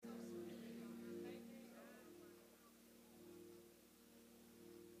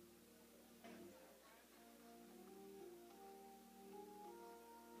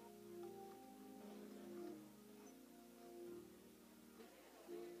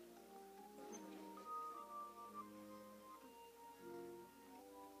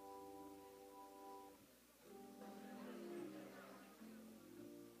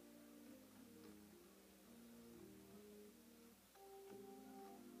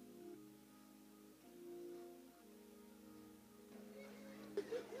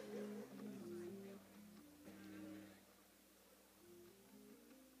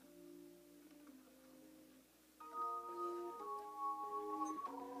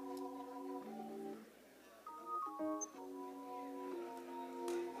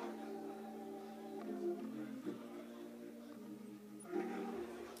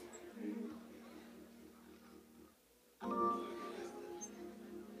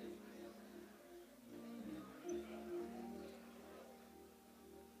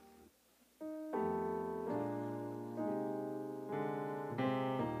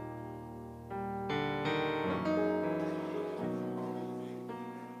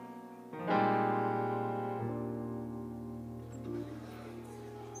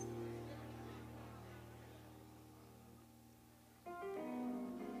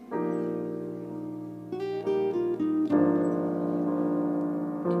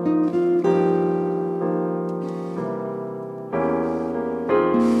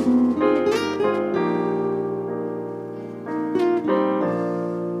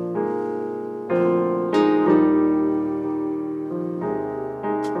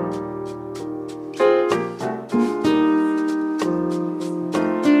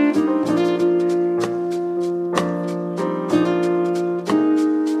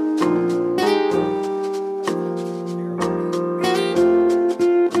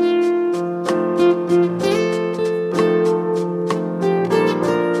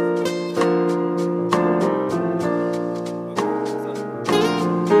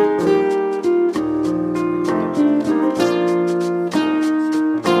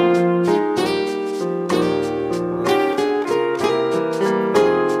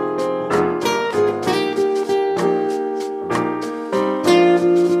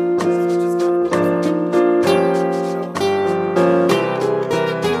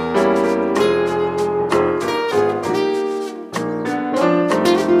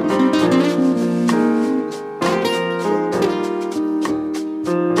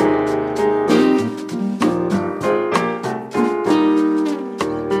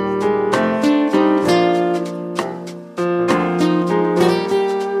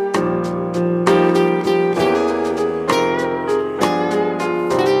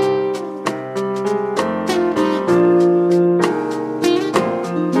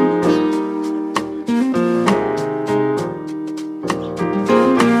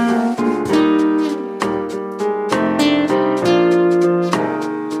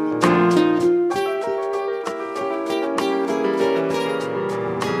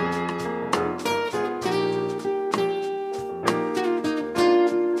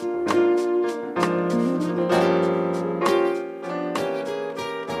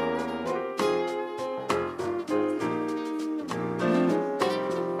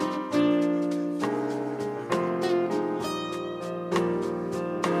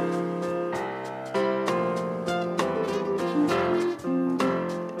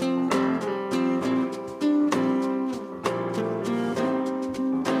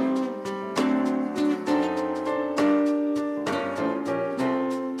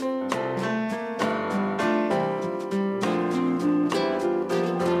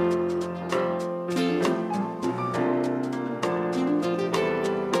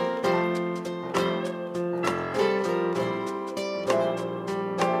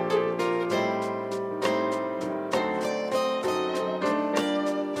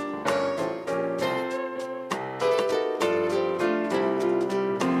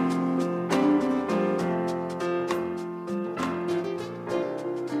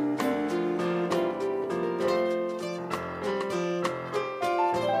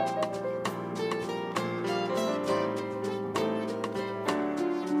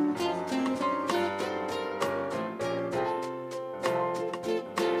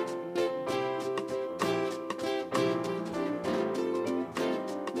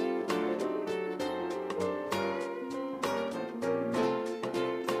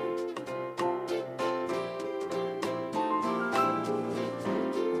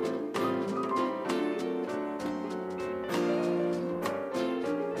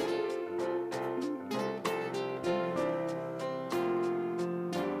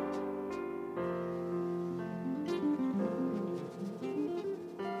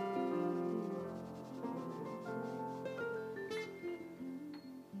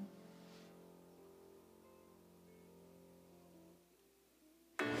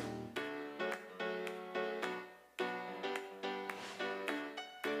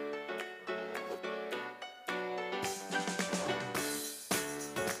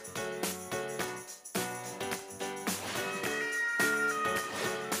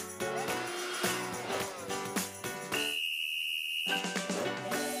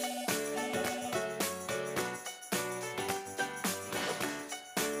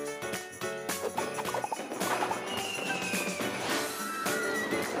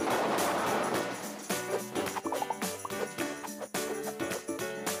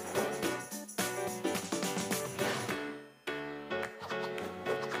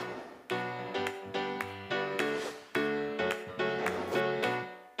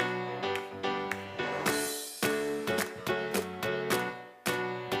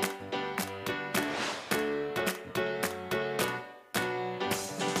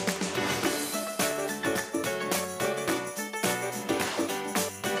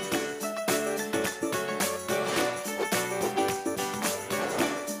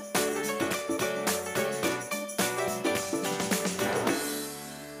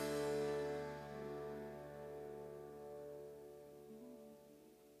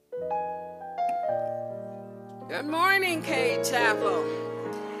Good morning, Cade Chapel.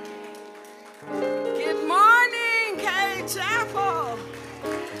 Good morning, Cade Chapel.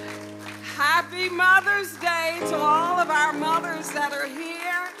 Happy Mother's Day to all of our mothers that are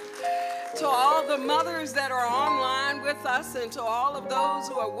here, to all the mothers that are online with us, and to all of those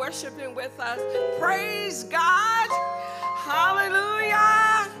who are worshiping with us. Praise God.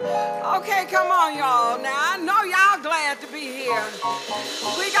 Hallelujah. Okay, come on, y'all. Now, I know y'all glad to be here.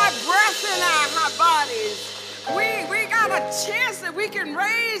 We got breath in our bodies. We got a chance that we can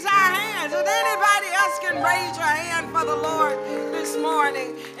raise our hands, and anybody else can raise your hand for the Lord this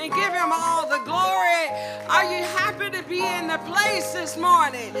morning and give him all the glory. Are you happy to be in the place this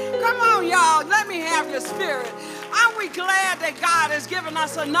morning? Come on, y'all, let me have your spirit. Are we glad that God has given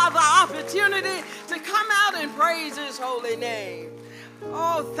us another opportunity to come out and praise his holy name?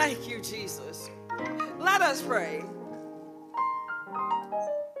 Oh, thank you, Jesus. Let us pray.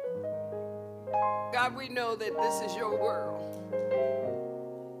 God, we know that this is your world.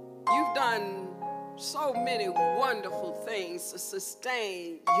 You've done so many wonderful things to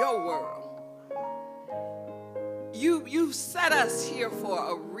sustain your world. You set us here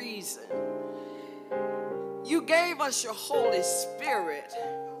for a reason. You gave us your Holy Spirit.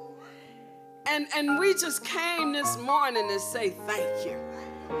 And we just came this morning to say thank you.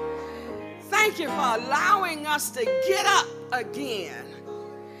 Thank you for allowing us to get up again.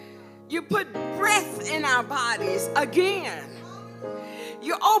 You put breath in our bodies again.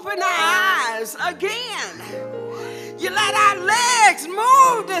 You open our eyes again. You let our legs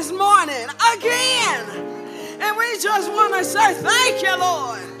move this morning again. And we just want to say thank you,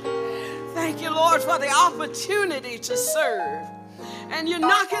 Lord. Thank you, Lord, for the opportunity to serve. And you're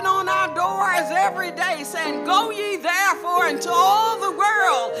knocking on our doors every day saying, go ye therefore into all the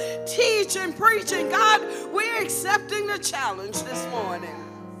world, teach and preach. And God, we're accepting the challenge this morning.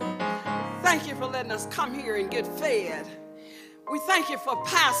 Thank you for letting us come here and get fed. We thank you for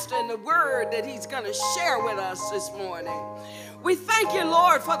Pastor and the word that he's going to share with us this morning. We thank you,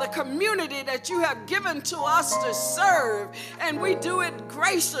 Lord, for the community that you have given to us to serve, and we do it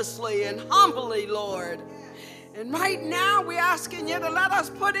graciously and humbly, Lord. And right now, we're asking you to let us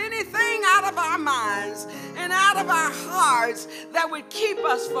put anything out of our minds and out of our hearts that would keep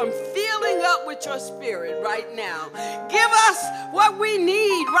us from filling up with your spirit right now. Give us what we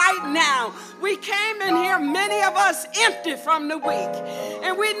need right now. We came in here, many of us, empty from the week.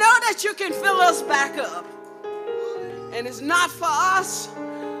 And we know that you can fill us back up. And it's not for us,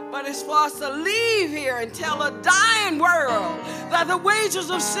 but it's for us to leave here and tell a dying world that the wages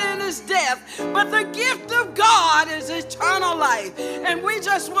of sin is death, but the gift of God is eternal life. And we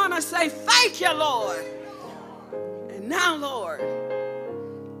just want to say thank you, Lord. And now, Lord,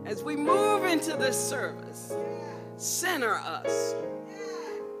 as we move into this service, center us,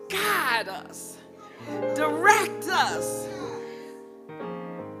 guide us, direct us.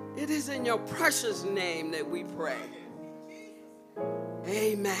 It is in your precious name that we pray.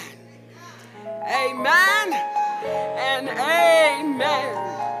 Amen. Amen and amen.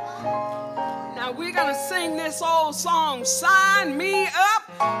 Now we're going to sing this old song, Sign Me Up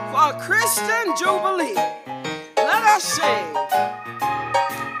for Christian Jubilee. Let us sing.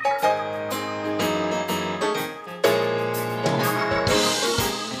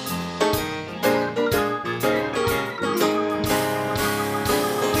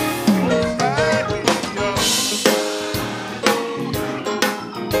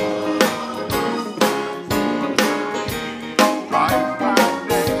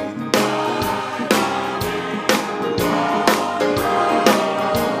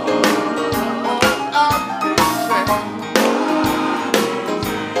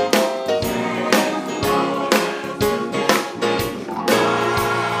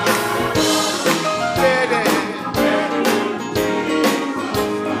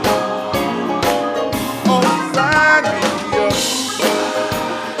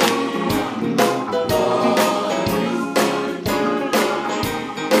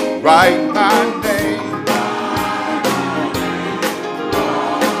 Write my name.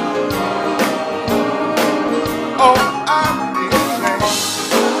 Oh, I'm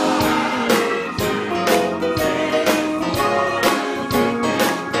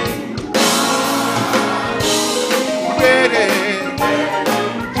ready.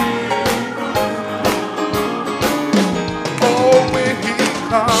 Oh, when he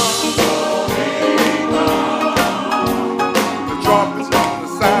comes, the trumpet's gonna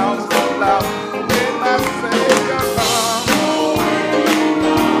sound so loud.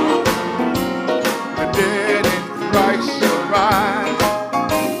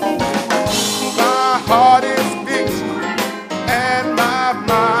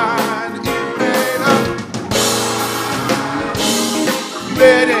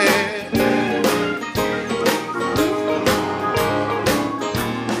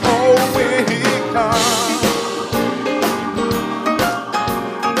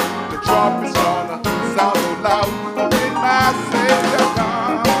 trumpet's gonna sound so loud when my Savior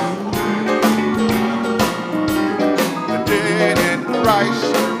comes. The dead in Christ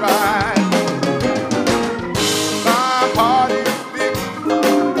shall rise. My heart is fixed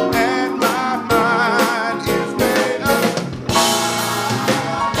and my mind is made up.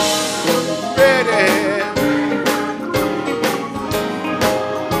 Ready.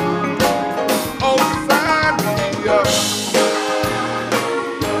 Oh, sign me up.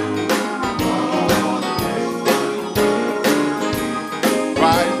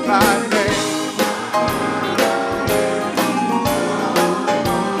 Write my name.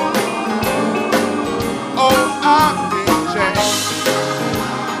 Oh, I've been changed.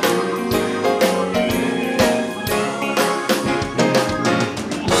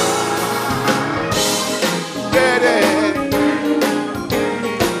 Ready.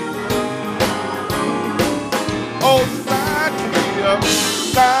 Oh, sign me up.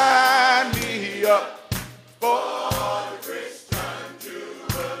 Sign me up. For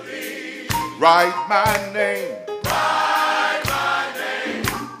write my name.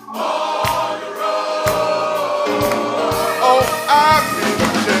 Oh, I've been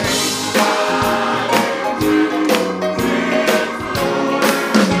changed.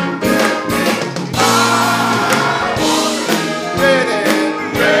 Ready,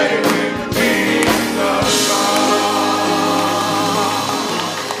 ready when Jesus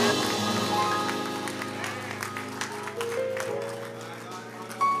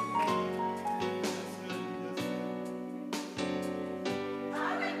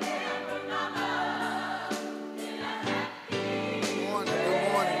Good morning, good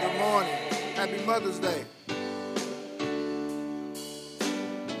morning, good morning. Happy Mother's Day.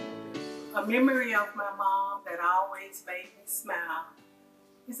 A memory of my mom that always made me smile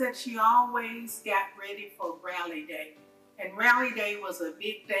is that she always got ready for rally day. And rally day was a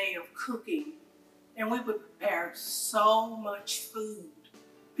big day of cooking. And we would prepare so much food.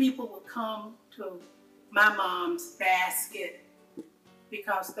 People would come to my mom's basket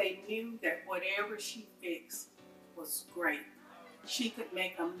because they knew that whatever she fixed was great. She could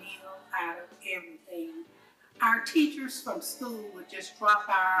make a meal out of everything. Our teachers from school would just drop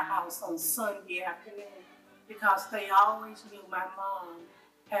by our house on Sunday afternoon because they always knew my mom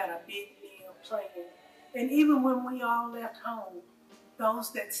had a big meal planned. And even when we all left home,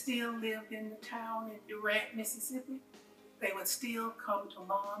 those that still lived in the town in Durant, Mississippi, they would still come to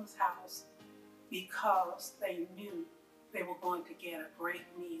Mom's house because they knew they were going to get a great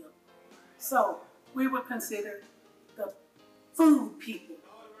meal. So we were considered the food people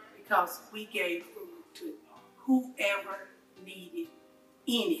because we gave food to whoever needed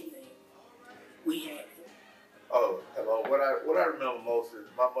anything. We had it. Oh, hello. What I remember most is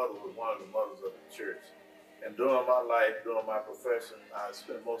my mother was one of the mothers of the church. And during my life, during my profession, I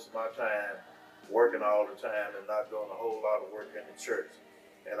spent most of my time working all the time and not doing a whole lot of work in the church.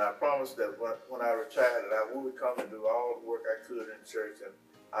 And I promised that when I retired that I would come and do all the work I could in the church. And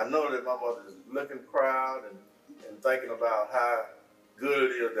I know that my mother is looking proud and thinking about how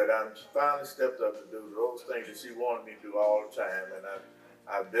good it is that I finally stepped up to do those things that she wanted me to do all the time. And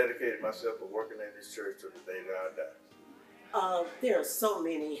I've dedicated myself to working in this church to the day that I die. There are so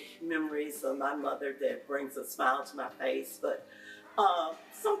many memories of my mother that brings a smile to my face, but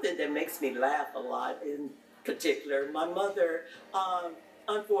something that makes me laugh a lot in particular, my mother,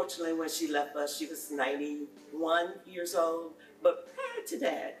 unfortunately when she left us, she was 91 years old, but prior to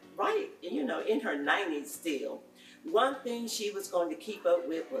that, right, you know, in her 90s still, one thing she was going to keep up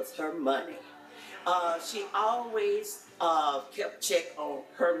with was her money. She always kept check on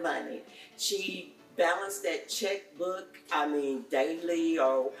her money. She balanced that checkbook, daily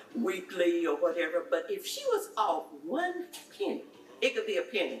or weekly or whatever. But if she was off one penny, it could be a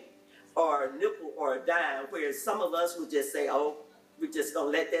penny or a nickel or a dime, where some of us would just say, oh, we're just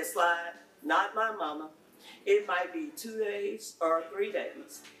going to let that slide. Not my mama. It might be 2 days or 3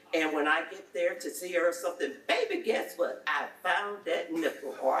 days. And when I get there to see her or something, baby, guess what? I found that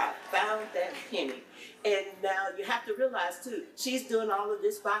nickel or I found that penny. And now you have to realize too, she's doing all of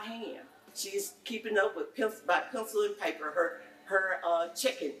this by hand. She's keeping up with pencil and paper, her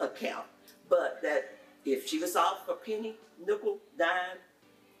checking account. But that if she was off a penny, nickel, dime,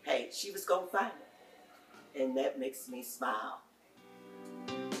 hey, she was gonna find it. And that makes me smile.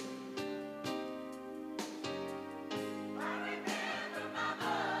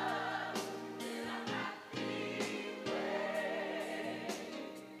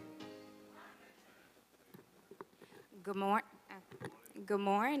 Good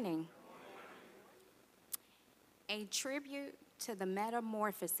morning. A tribute to the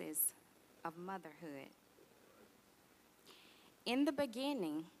metamorphosis of motherhood. In the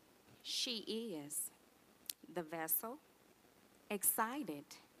beginning, She is the vessel, excited,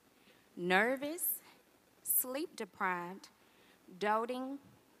 nervous, sleep deprived, doting,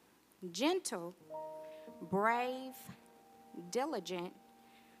 gentle, brave, diligent,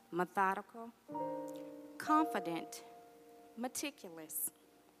 methodical, confident, meticulous,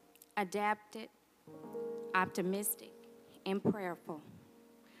 adapted, optimistic, and prayerful.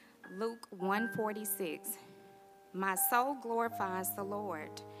 Luke 1:46. My soul glorifies the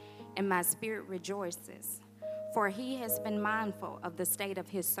Lord, and my spirit rejoices, for he has been mindful of the state of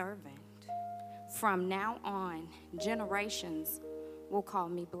his servant. From now on, generations will call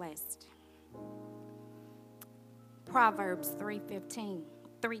me blessed. Proverbs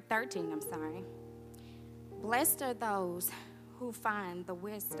 3:13. Blessed are those who find the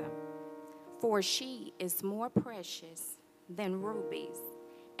wisdom, for she is more precious than rubies,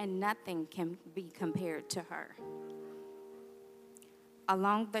 and nothing can be compared to her.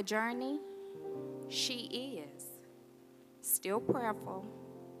 Along the journey, she is still prayerful,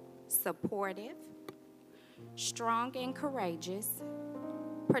 supportive, strong and courageous,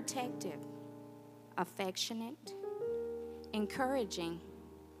 protective, affectionate, encouraging,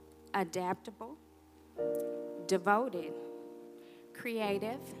 adaptable, devoted,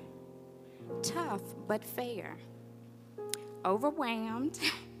 creative, tough but fair, overwhelmed,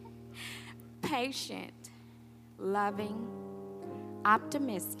 patient, loving,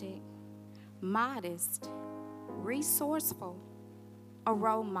 optimistic, modest, resourceful, a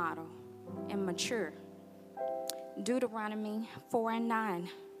role model, and mature. Deuteronomy 4:9.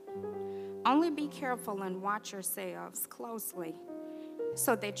 Only be careful and watch yourselves closely,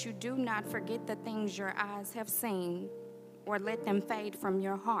 so that you do not forget the things your eyes have seen, or let them fade from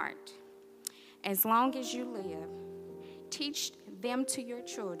your heart. As long as you live, teach them to your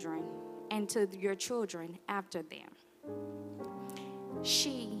children and to your children after them.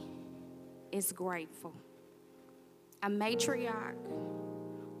 She is grateful, a matriarch,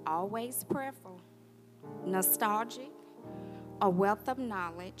 always prayerful, nostalgic, a wealth of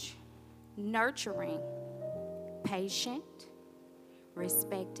knowledge, nurturing, patient,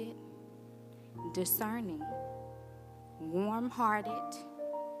 respected, discerning, warm-hearted,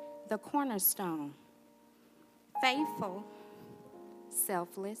 the cornerstone, faithful,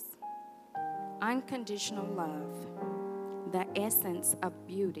 selfless, unconditional love, the essence of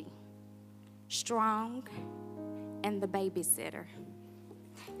beauty, strong, and the babysitter.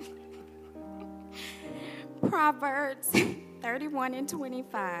 Proverbs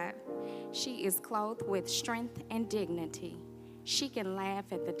 31:25. She is clothed with strength and dignity. She can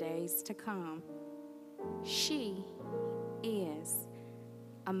laugh at the days to come. She is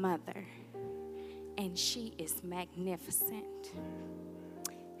a mother, and she is magnificent.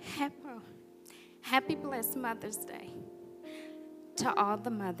 Happy blessed Mother's Day to all the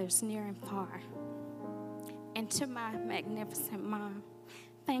mothers near and far. And to my magnificent mom,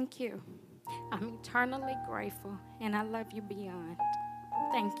 thank you. I'm eternally grateful, and I love you beyond.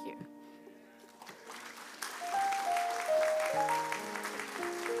 Thank you.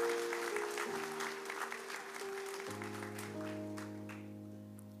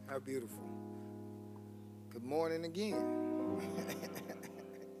 How beautiful. Good morning again.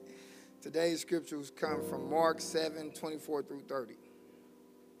 Today's scriptures come from Mark 7:24-30.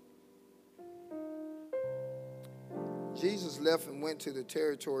 Jesus left and went to the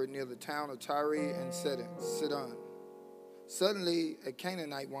territory near the town of Tyre and Sidon. Suddenly, a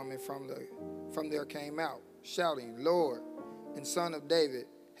Canaanite woman from there came out, shouting, "Lord, and Son of David,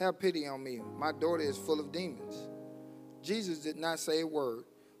 have pity on me. My daughter is full of demons." Jesus did not say a word,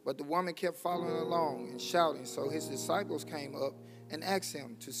 but the woman kept following along and shouting. So his disciples came up and asked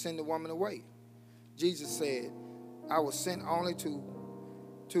him to send the woman away. Jesus said, "I was sent only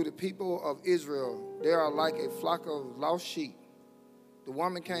to the people of Israel. They are like a flock of lost sheep." The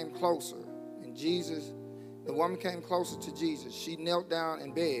woman came closer to Jesus. She knelt down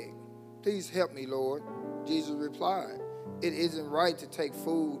and begged, "Please help me, Lord." Jesus replied, "It isn't right to take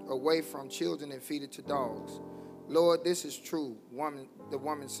food away from children and feed it to dogs." "Lord, this is true," the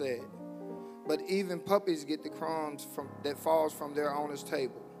woman said. "But even puppies get the crumbs that falls from their owner's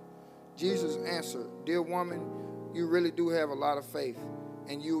table." Jesus answered, "Dear woman, you really do have a lot of faith,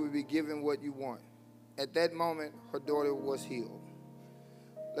 and you will be given what you want." At that moment, her daughter was healed.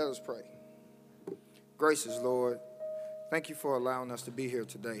 Let us pray. Gracious Lord, thank you for allowing us to be here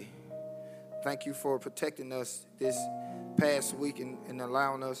today. Thank you for protecting us this past week and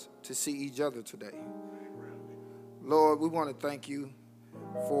allowing us to see each other today. Lord, we want to thank you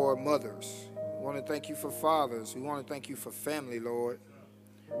for mothers. We want to thank you for fathers. We want to thank you for family, Lord.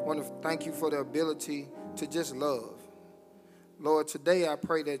 We want to thank you for the ability to just love. Lord, today I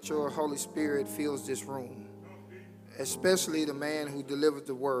pray that your Holy Spirit fills this room, especially the man who delivered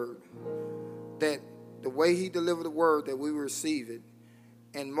the word, that the way he delivered the word, that we will receive it,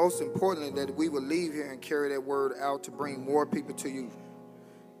 and most importantly, that we will leave here and carry that word out to bring more people to you.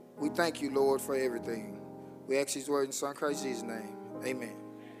 We thank you, Lord, for everything. We ask these words in Son Christ Jesus' name. Amen.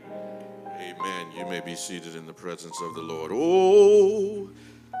 Amen. You may be seated in the presence of the Lord. Oh,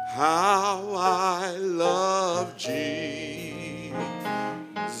 how I love Jesus.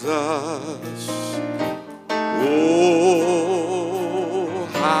 Oh,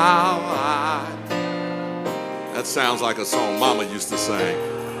 how that sounds like a song Mama used to sing.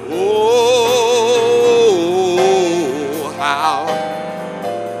 Oh, how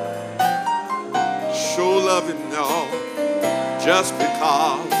sure love him, y'all, just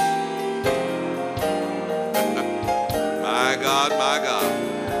because. My God, my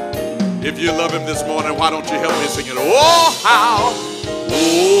God. If you love him this morning, why don't you help me sing it? Oh, how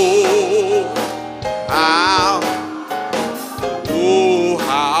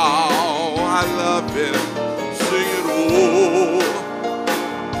I love him. Sing it, oh,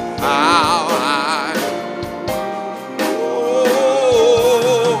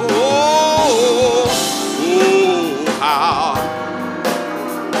 how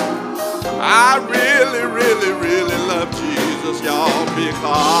I really, really, really love Jesus, y'all,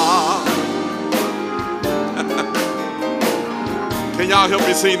 because can y'all help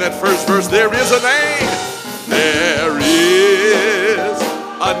me sing that first verse? There is a name. There is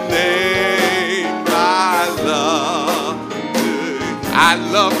a name I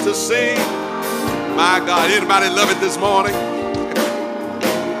love to sing. My God, anybody love it this morning?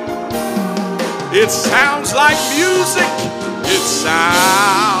 It sounds like music. It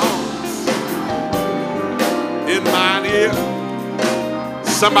sounds in mine ear.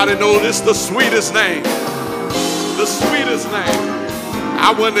 Somebody know this, the sweetest name. The sweetest name.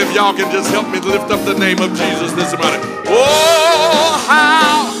 I wonder if y'all can just help me lift up the name of Jesus this morning. Oh,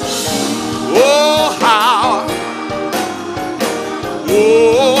 how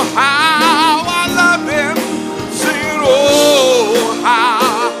I love him. Sing it, oh, how.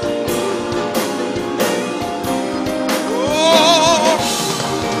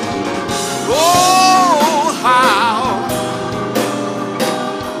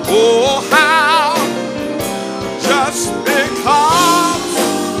 Oh, how, just because.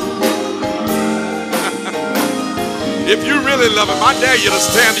 If you really love him, I dare you to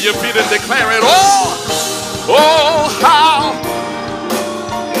stand to your feet and declare it. Oh, how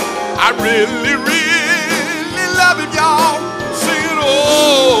I really, really love him, y'all. Sing it,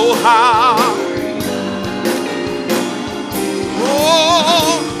 oh, how.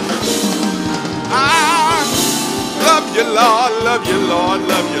 I love you, Lord, love you, Lord,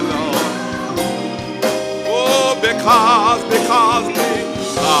 love you, Lord. Oh, because.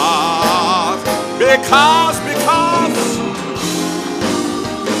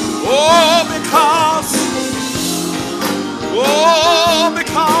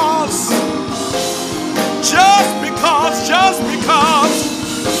 Just because.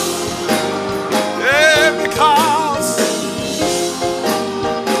 Yeah, because.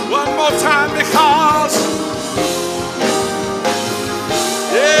 One more time, because.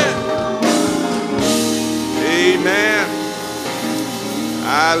 Yeah. Amen.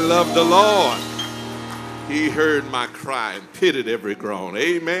 I love the Lord. He heard my cry and pitied every groan.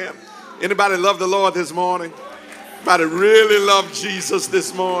 Amen. Anybody love the Lord this morning? Anybody really love Jesus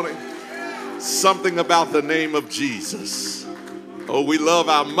this morning? Something about the name of Jesus. Oh, we love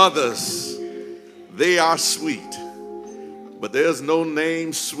our mothers. They are sweet. But there's no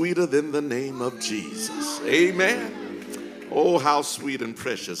name sweeter than the name of Jesus. Amen. Oh, how sweet and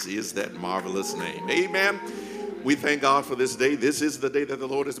precious is that marvelous name. Amen. We thank God for this day. This is the day that the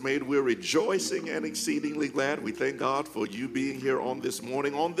Lord has made. We're rejoicing and exceedingly glad. We thank God for you being here on this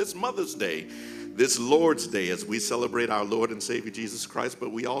morning, on this Mother's Day, this Lord's Day, as we celebrate our Lord and Savior Jesus Christ,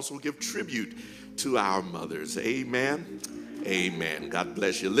 but we also give tribute to our mothers. Amen. Amen. God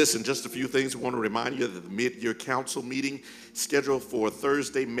bless you. Listen, just a few things. We want to remind you that the mid-year council meeting scheduled for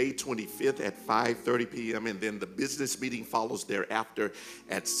Thursday, May 25th at 5:30 p.m. and then the business meeting follows thereafter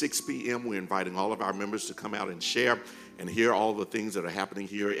at 6 p.m. We're inviting all of our members to come out and share and hear all the things that are happening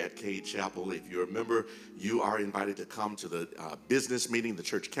here at Cade Chapel. If you're a member, you are invited to come to the business meeting. The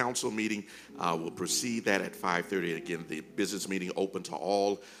church council meeting will proceed that at 5:30. Again, the business meeting open to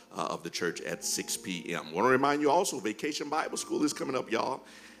all of the church at 6 p.m. I want to remind you also, Vacation Bible School is coming up, y'all.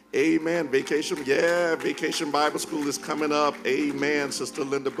 Amen. Vacation Bible School is coming up. Amen. Sister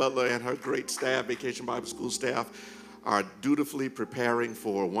Linda Butler and her great staff, Vacation Bible School staff, are dutifully preparing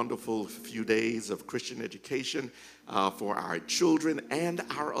for a wonderful few days of Christian education for our children and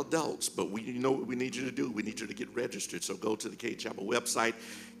our adults. But you know what we need you to do? We need you to get registered. So go to the Cade Chapel website,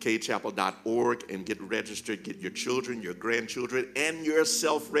 cadechapel.org, and get registered. Get your children, your grandchildren, and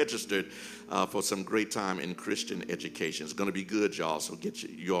yourself registered for some great time in Christian education. It's going to be good, y'all. So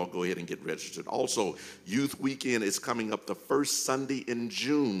you all go ahead and get registered. Also, Youth Weekend is coming up the first Sunday in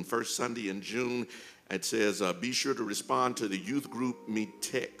June. First Sunday in June. It says, be sure to respond to the youth group me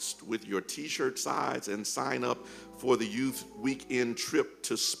text with your t-shirt size and sign up for the youth weekend trip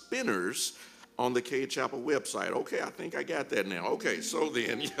to Spinners on the Cade Chapel website. Okay, I think I got that now. Okay, so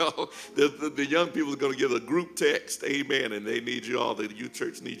then, the young people are going to get a group text, amen, and they need you all, the youth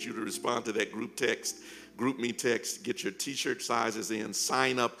church needs you to respond to that group text, group me text, get your t-shirt sizes in,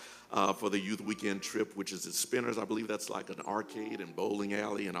 sign up for the youth weekend trip, which is at Spinners. I believe that's like an arcade and bowling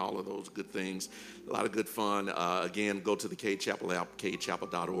alley and all of those good things. A lot of good fun. Again, go to the Cade Chapel app,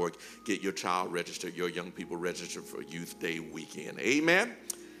 cadechapel.org. Get your child registered, your young people registered for Youth Day weekend. Amen.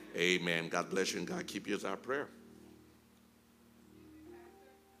 Amen. God bless you and God keep you as our prayer.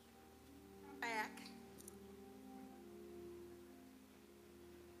 Back.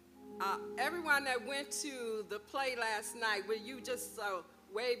 Everyone that went to the play last night, will you just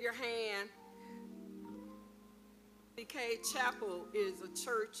wave your hand? The Cade Chapel is a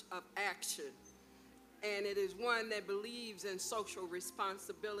church of action, and it is one that believes in social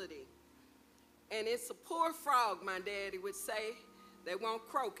responsibility. And it's a poor frog, my daddy would say, that won't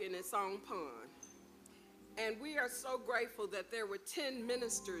croak in its own pond. And we are so grateful that there were 10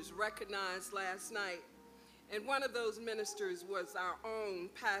 ministers recognized last night. And one of those ministers was our own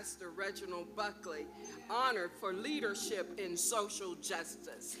Pastor Reginald Buckley, honored for leadership in social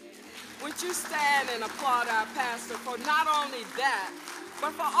justice. Would you stand and applaud our pastor for not only that,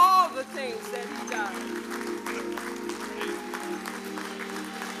 but for all the things that he does?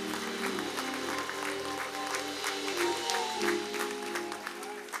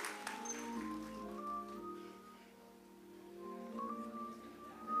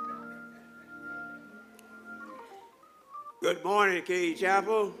 Good morning, Cade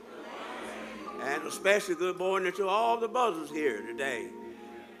Chapel. And a special good morning to all the brothers here today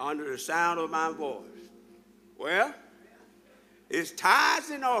under the sound of my voice. Well, it's tithes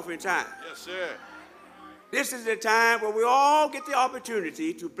and offering time. Yes, sir. This is the time where we all get the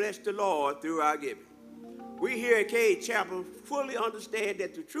opportunity to bless the Lord through our giving. We here at Cade Chapel fully understand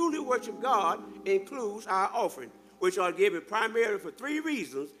that to truly worship God includes our offering, which are given primarily for 3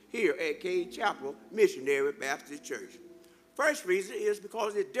 reasons here at Cade Chapel Missionary Baptist Church. First reason is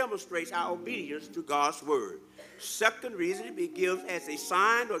because it demonstrates our obedience to God's word. Second reason, it gives as a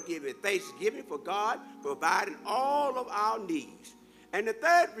sign or giving thanksgiving for God providing all of our needs. And the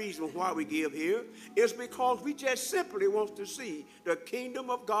third reason why we give here is because we just simply want to see the kingdom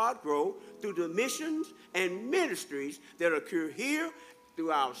of God grow through the missions and ministries that occur here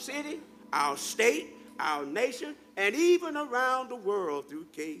through our city, our state, our nation, and even around the world through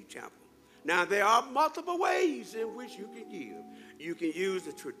Cade Chapel. Now, there are multiple ways in which you can give. You can use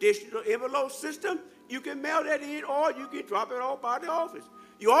the traditional envelope system. You can mail that in, or you can drop it off by the office.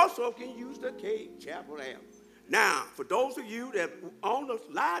 You also can use the Cade Chapel app. Now, for those of you that are on the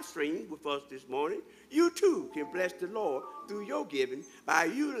live stream with us this morning, you too can bless the Lord through your giving by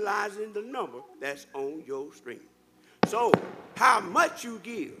utilizing the number that's on your screen. So, how much you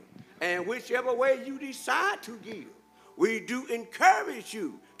give, and whichever way you decide to give, we do encourage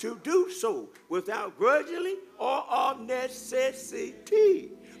you to do so without grudgingly or of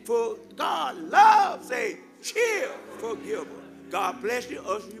necessity. For God loves a cheerful giver. God bless you.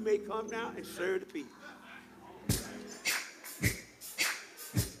 Us, you may come now and serve the people.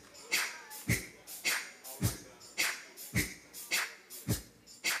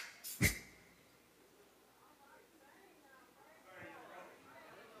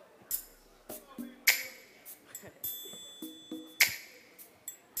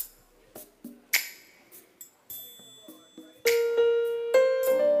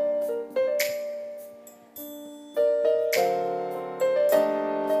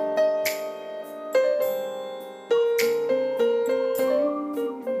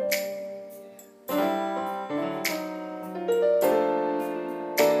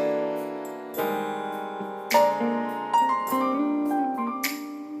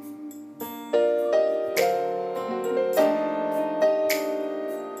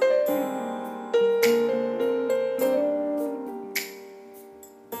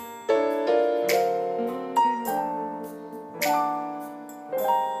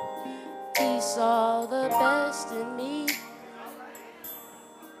 Saw the best in me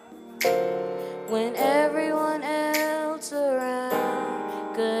when everyone else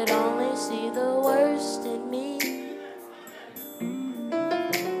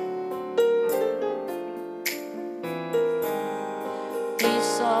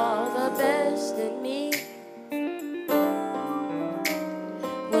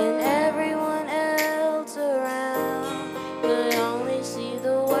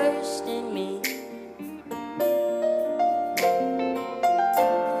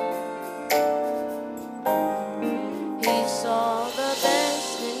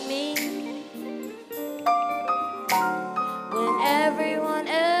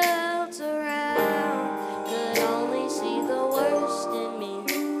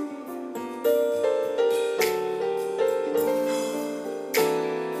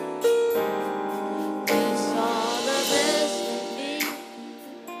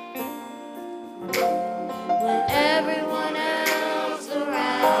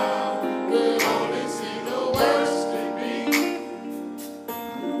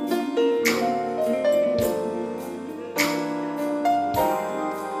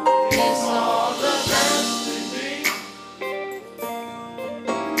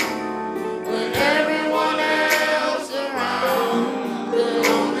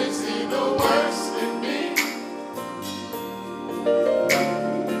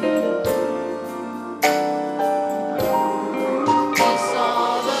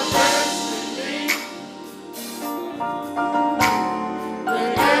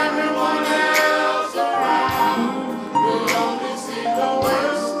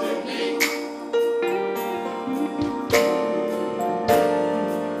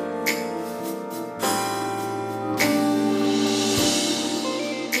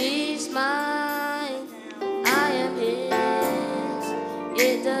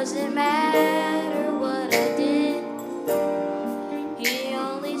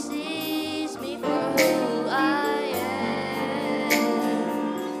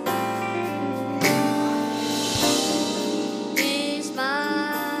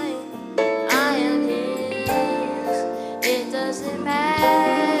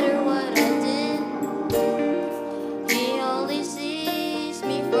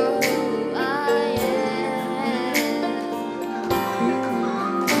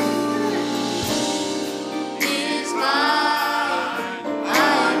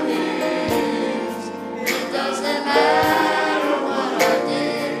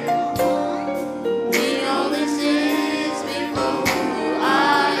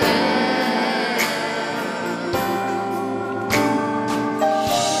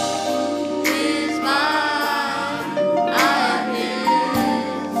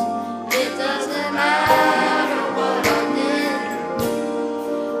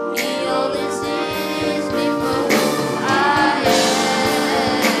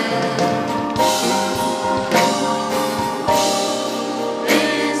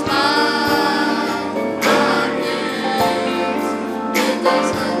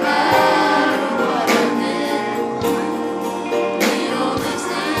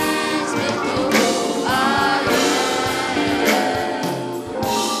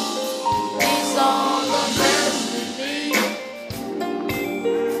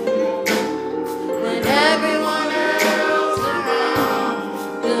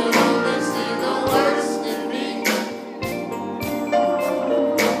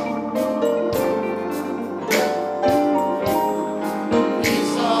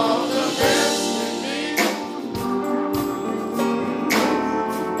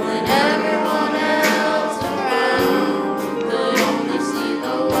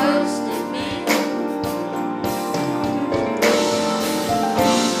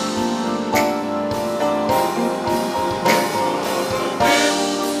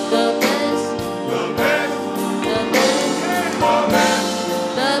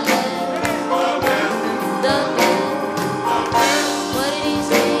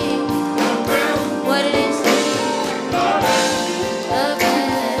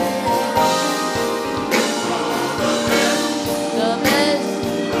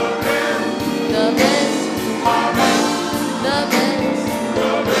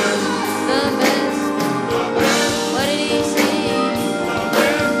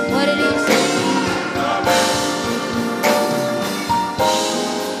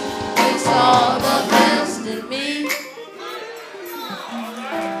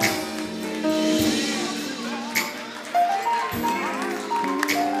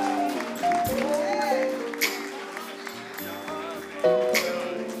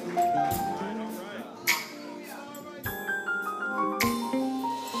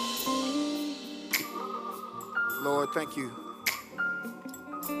Lord, thank you.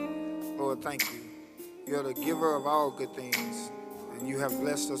 Lord, thank you. You're the giver of all good things, and you have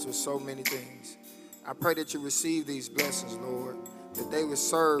blessed us with so many things. I pray that you receive these blessings, Lord, that they will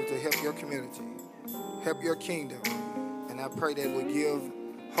serve to help your community, help your kingdom, and I pray that will give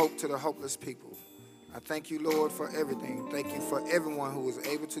hope to the hopeless people. I thank you, Lord, for everything. Thank you for everyone who was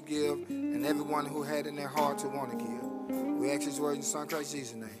able to give and everyone who had in their heart to want to give. We ask these words in Son Christ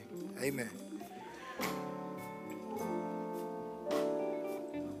Jesus' name. Amen.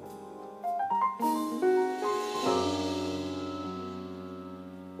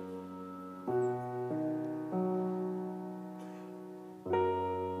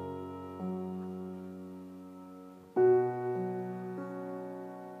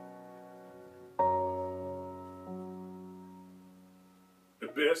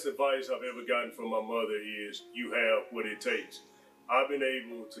 The best advice I've ever gotten from my mother is, you have what it takes. I've been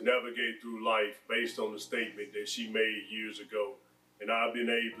able to navigate through life based on the statement that she made years ago, and I've been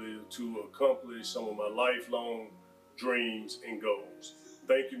able to accomplish some of my lifelong dreams and goals.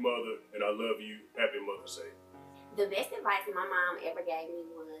 Thank you, Mother, and I love you. Happy Mother's Day. The best advice my mom ever gave me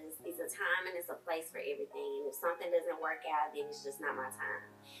was, a time and it's a place for everything. If something doesn't work out, then it's just not my time.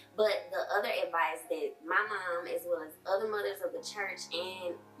 But the other advice that my mom, as well as other mothers of the church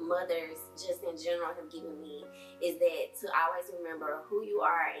and mothers just in general have given me, is that to always remember who you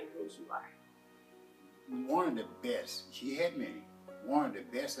are and whose you are. One of the best, she had many, one of the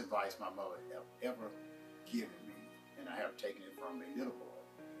best advice my mother ever given me, and I have taken it from a little boy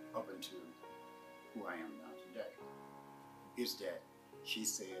up into who I am now today, is that she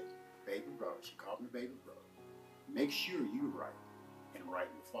said, baby brother, she called me baby brother, make sure you're right and right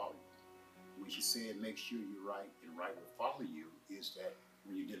will follow you. When she said make sure you're right and right will follow you, is that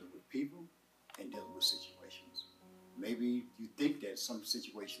when you're dealing with people and dealing with situations. Maybe you think that some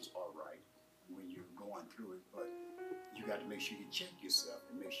situations are right when you're going through it, but you got to make sure you check yourself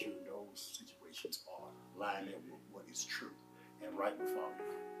and make sure those situations are lined up with what is true and right will follow you.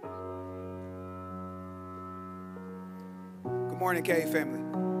 Good morning, Cade family.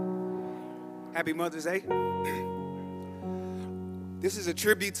 Happy Mother's Day. This is a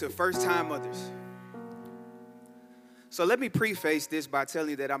tribute to first-time mothers. So let me preface this by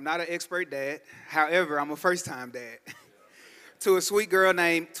telling you that I'm not an expert dad. However, I'm a first-time dad to a sweet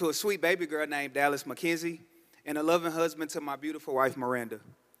baby girl named Dallas McKenzie, and a loving husband to my beautiful wife, Miranda.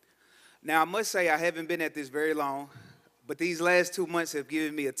 Now, I must say I haven't been at this very long, but these last 2 months have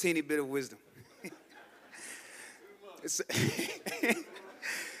given me a teeny bit of wisdom.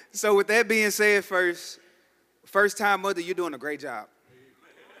 So with that being said, first-time mother, you're doing a great job.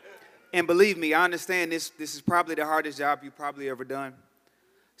 And believe me, I understand this is probably the hardest job you've probably ever done.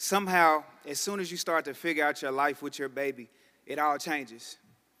 Somehow, as soon as you start to figure out your life with your baby, it all changes.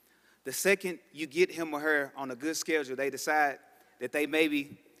 The second you get him or her on a good schedule, they decide that they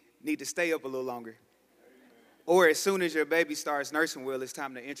maybe need to stay up a little longer. Or as soon as your baby starts nursing well, it's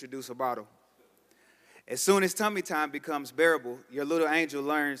time to introduce a bottle. As soon as tummy time becomes bearable, your little angels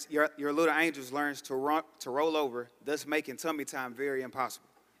learns to roll over, thus making tummy time very impossible.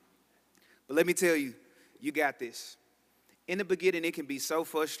 But let me tell you, you got this. In the beginning, it can be so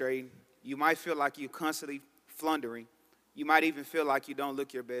frustrating. You might feel like you're constantly floundering. You might even feel like you don't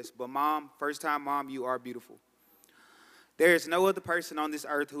look your best. But mom, first-time mom, you are beautiful. There is no other person on this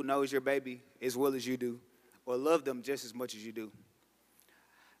earth who knows your baby as well as you do, or love them just as much as you do.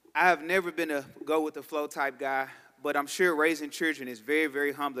 I have never been a go-with-the-flow type guy, but I'm sure raising children is very,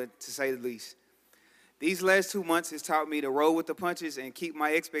 very humbling, to say the least. These last 2 months has taught me to roll with the punches and keep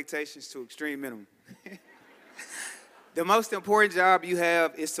my expectations to extreme minimum. The most important job you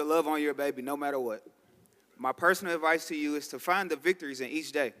have is to love on your baby no matter what. My personal advice to you is to find the victories in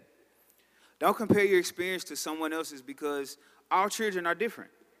each day. Don't compare your experience to someone else's because all children are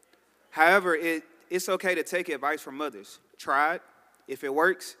different. However, it's okay to take advice from others. Try it. If it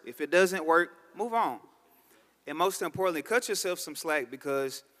works, if it doesn't work, move on. And most importantly, cut yourself some slack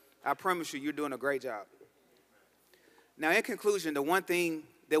because I promise you, you're doing a great job. Now, in conclusion, the one thing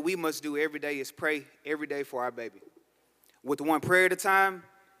that we must do every day is pray every day for our baby. With one prayer at a time,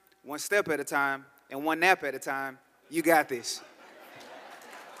 one step at a time, and one nap at a time, you got this.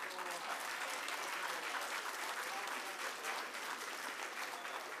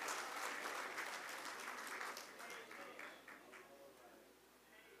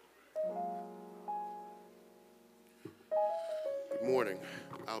 Good morning.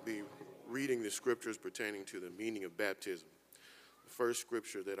 I'll be reading the scriptures pertaining to the meaning of baptism. The first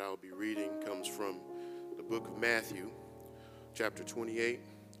scripture that I'll be reading comes from the book of Matthew, chapter 28,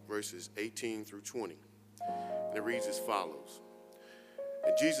 verses 18 through 20. And it reads as follows.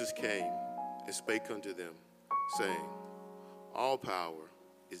 And Jesus came and spake unto them, saying, all power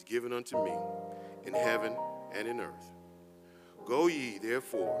is given unto me in heaven and in earth. Go ye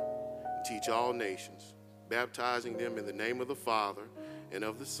therefore and teach all nations, baptizing them in the name of the Father and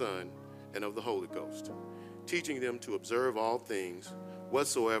of the Son and of the Holy Ghost, teaching them to observe all things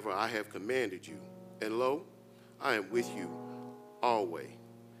whatsoever I have commanded you. And lo, I am with you always,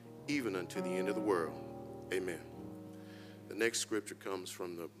 even unto the end of the world. Amen. The next scripture comes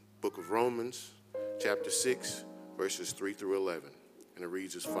from the book of Romans, chapter 6, verses 3 through 11, and it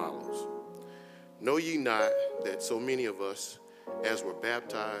reads as follows. Know ye not that so many of us as were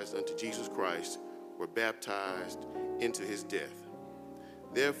baptized unto Jesus Christ were baptized into his death?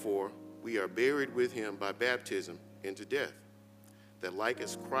 Therefore, we are buried with him by baptism into death, that like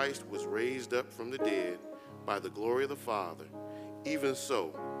as Christ was raised up from the dead by the glory of the Father, even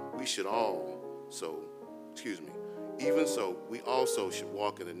so we also should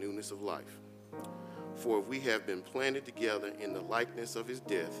walk in the newness of life. For if we have been planted together in the likeness of his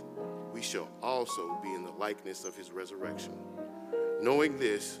death, we shall also be in the likeness of his resurrection. Knowing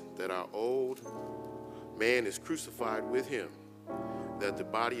this, that our old man is crucified with him, that the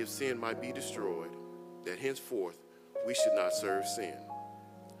body of sin might be destroyed, that henceforth we should not serve sin.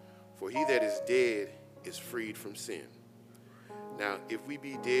 For he that is dead is freed from sin. Now, if we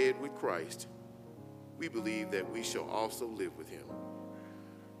be dead with Christ, we believe that we shall also live with him,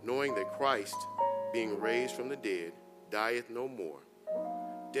 knowing that Christ, being raised from the dead, dieth no more.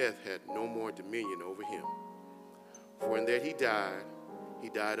 Death had no more dominion over him. For in that he died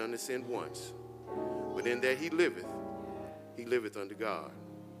unto sin once, but in that he liveth unto God.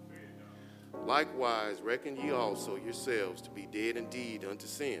 Likewise reckon ye also yourselves to be dead indeed unto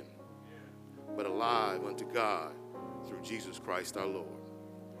sin, but alive unto God through Jesus Christ our Lord.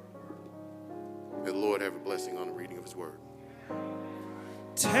 May the Lord have a blessing on the reading of his word.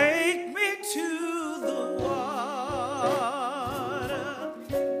 Take me to the water.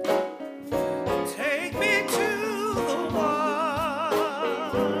 Take me to the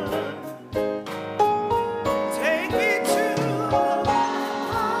water. Take me to the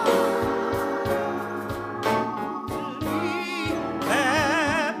water to be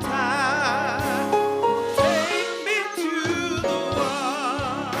baptized. Take me to the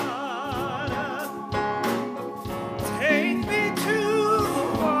water. Take me to the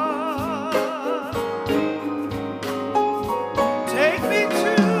water. Take me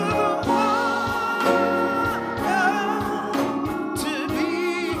to the water to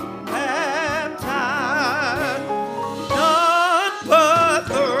be baptized. None but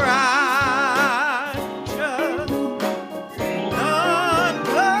the righteous, none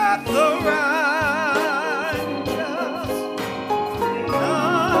but the righteous,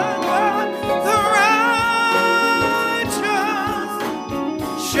 none but the righteous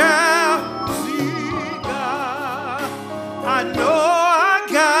shall see God. I know I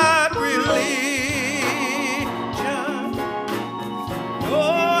got religion.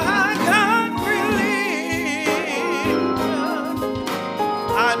 Oh, I got religion.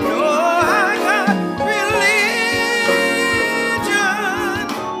 I know I got religion.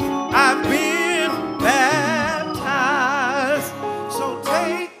 I've been baptized. So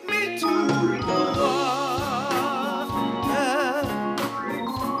take me to the water.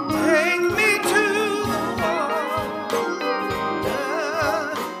 Take me to the water.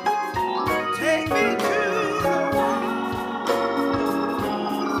 Take me to the water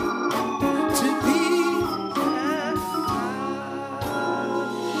to be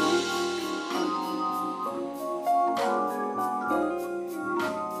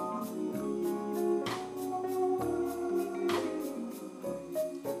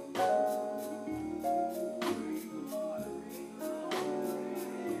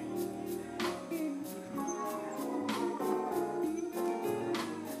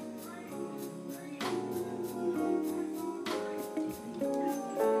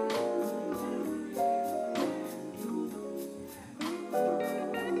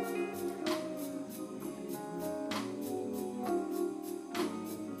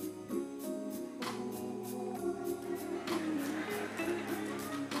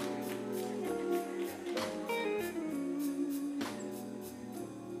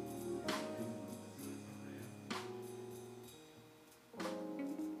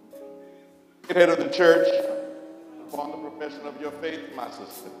Head of the church, upon the profession of your faith, my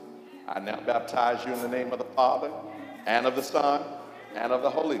sister, I now baptize you in the name of the Father, and of the Son, and of the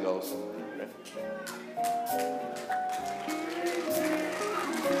Holy Ghost.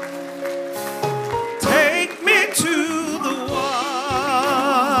 take me to the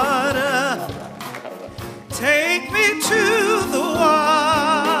water. Take me to the water.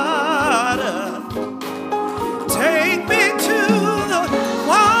 Take me to the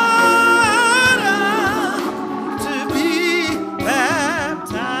water to be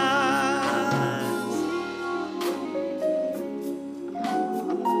baptized.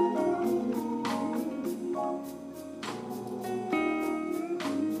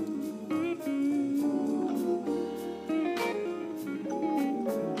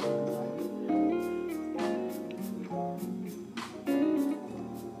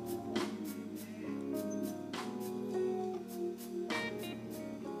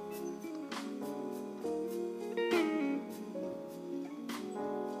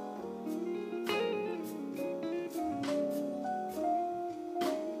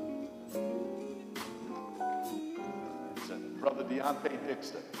 Brother Deontay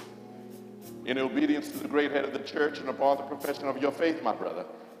Dixon, in obedience to the great head of the church and upon the profession of your faith, my brother,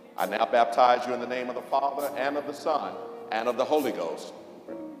 I now baptize you in the name of the Father, and of the Son, and of the Holy Ghost.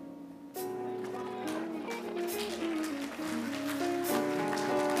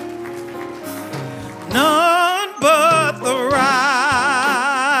 None but the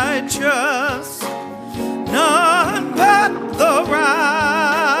righteous, none but the righteous.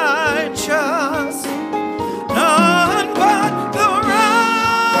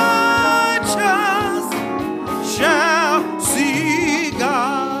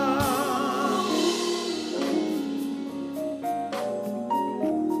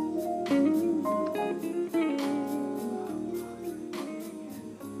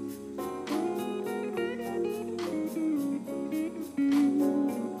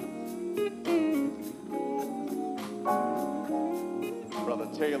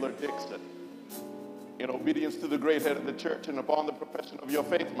 Brother Taylor Dixon. In obedience to the great head of the church and upon the profession of your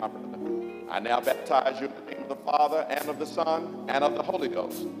faith, my brother, I now baptize you in the name of the Father and of the Son and of the Holy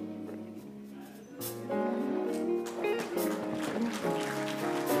Ghost.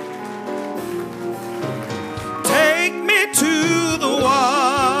 Take me to the water.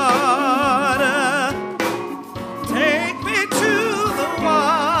 Take me to the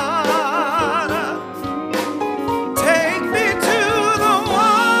water. Take me to the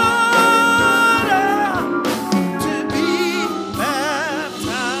water to be baptized.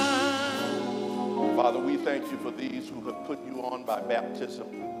 Father, we thank you for these who have put you on by baptism.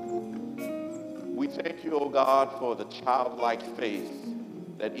 We thank you, O God, for the childlike faith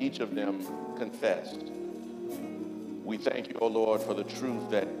that each of them confessed. We thank you, O Lord, for the truth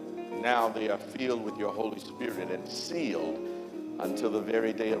that now they are filled with your Holy Spirit and sealed until the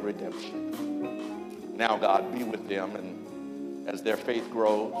very day of redemption. Now, God, be with them, and as their faith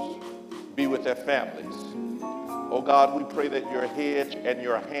grows, be with their families. Oh God, we pray that your hedge and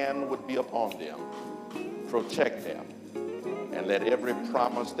your hand would be upon them. Protect them, and let every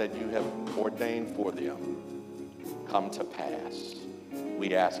promise that you have ordained for them come to pass.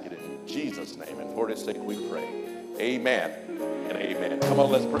 We ask it in Jesus' name, and for his sake we pray. Amen and amen. Come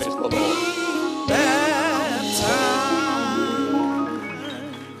on, let's praise the Lord.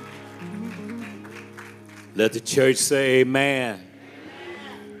 Let the church say amen.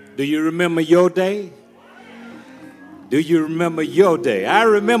 Do you remember your day? Do you remember your day? I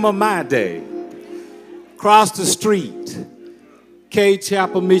remember my day. Across the street, Cade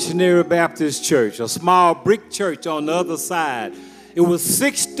Chapel Missionary Baptist Church, a small brick church on the other side. It was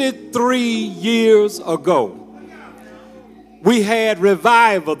 63 years ago. We had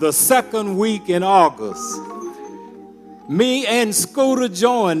revival the second week in August. Me and Scooter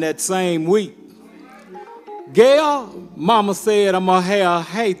joined that same week. Gail, mama said, I'm going to have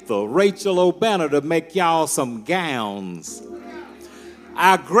Hathel, Rachel O'Banner to make y'all some gowns.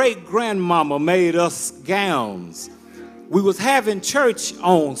 Our great-grandmama made us gowns. We was having church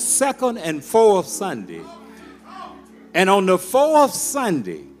on second and fourth Sunday. And on the fourth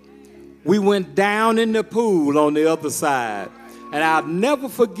Sunday, we went down in the pool on the other side. And I'll never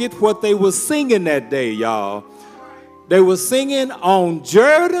forget what they were singing that day, y'all. They were singing on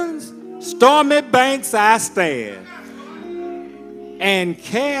Jordan's stormy banks I stand and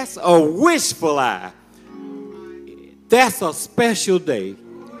cast a wishful eye. That's a special day.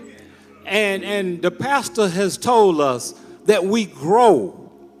 And the pastor has told us that we grow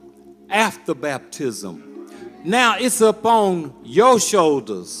after baptism. Now it's upon your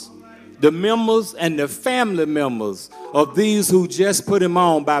shoulders, the members and the family members of these who just put him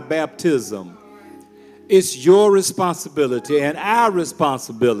on by baptism. It's your responsibility and our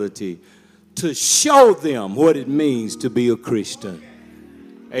responsibility to show them what it means to be a Christian.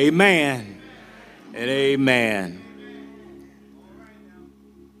 Amen and amen.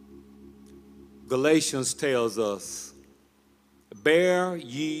 Galatians tells us, bear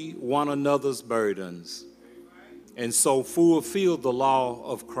ye one another's burdens, and so fulfill the law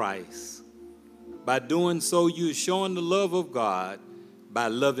of Christ. By doing so, you're showing the love of God by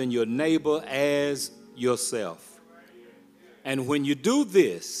loving your neighbor as yourself. And when you do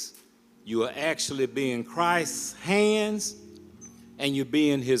this, you are actually being Christ's hands and you're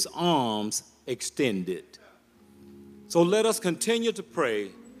being his arms extended. So let us continue to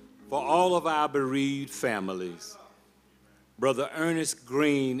pray for all of our bereaved families. Brother Ernest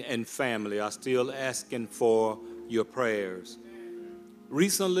Green and family are still asking for your prayers.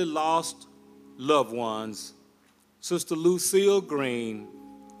 Recently lost loved ones, Sister Lucille Green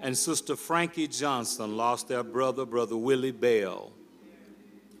and Sister Frankie Johnson lost their brother, Brother Willie Bell.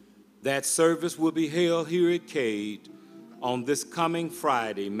 That service will be held here at Cade on this coming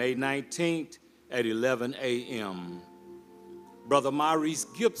Friday, May 19th at 11 a.m. Brother Maurice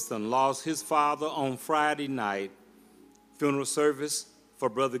Gibson lost his father on Friday night. Funeral service for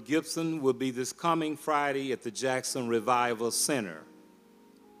Brother Gibson will be this coming Friday at the Jackson Revival Center.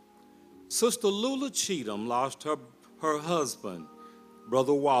 Sister Lula Cheatham lost her husband,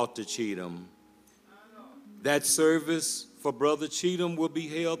 Brother Walter Cheatham. That service for Brother Cheatham will be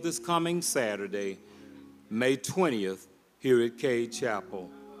held this coming Saturday, May 20th, here at Cade Chapel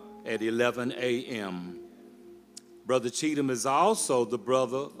at 11 a.m. Brother Cheatham is also the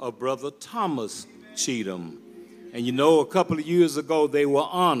brother of Brother Thomas Cheatham. And you know, a couple of years ago, they were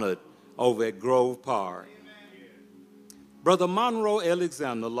honored over at Grove Park. Brother Monroe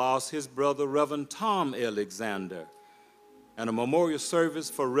Alexander lost his brother, Reverend Tom Alexander. And a memorial service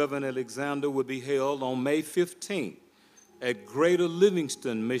for Reverend Alexander will be held on May 15th at Greater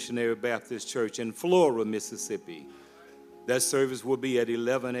Livingston Missionary Baptist Church in Flora, Mississippi. That service will be at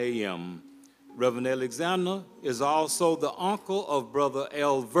 11 a.m. Reverend Alexander is also the uncle of Brother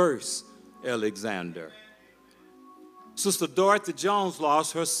Elverse Alexander. Sister Dorothy Jones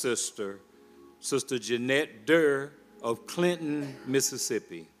lost her sister, Sister Jeanette Durr of Clinton,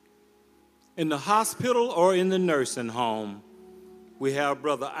 Mississippi. In the hospital or in the nursing home, we have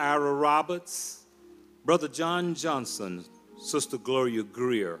Brother Ira Roberts, Brother John Johnson, Sister Gloria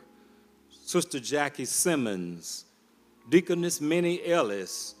Greer, Sister Jackie Simmons, Deaconess Minnie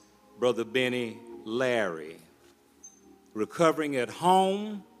Ellis, Brother Benny Larry. Recovering at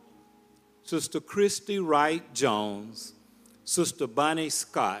home, Sister Christy Wright Jones, Sister Bonnie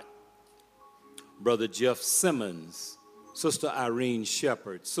Scott, Brother Jeff Simmons, Sister Irene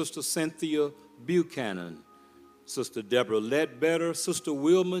Shepard, Sister Cynthia Buchanan, Sister Deborah Ledbetter, Sister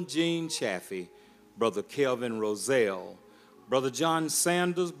Wilma Jean Chaffee, Brother Kelvin Roselle, Brother John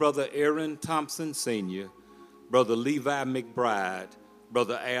Sanders, Brother Aaron Thompson Sr., Brother Levi McBride,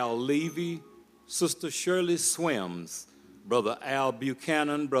 Brother Al Levy, Sister Shirley Swims, Brother Al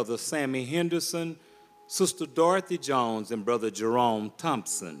Buchanan, Brother Sammy Henderson, Sister Dorothy Jones, and Brother Jerome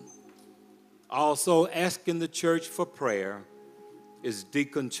Thompson. Also asking the church for prayer is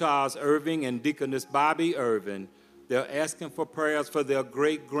Deacon Charles Irving and Deaconess Bobby Irving. They're asking for prayers for their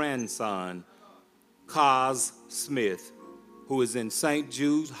great-grandson, Cos Smith, who is in St.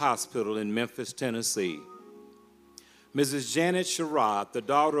 Jude's Hospital in Memphis, Tennessee. Mrs. Janet Sherrod, the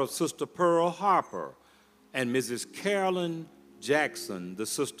daughter of Sister Pearl Harper, and Mrs. Carolyn Jackson, the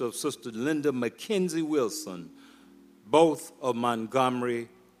sister of Sister Linda McKenzie Wilson, both of Montgomery,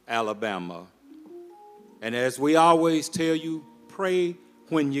 Alabama. And as we always tell you, pray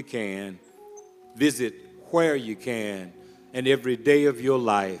when you can, visit where you can, and every day of your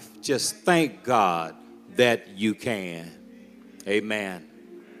life, just thank God that you can. Amen.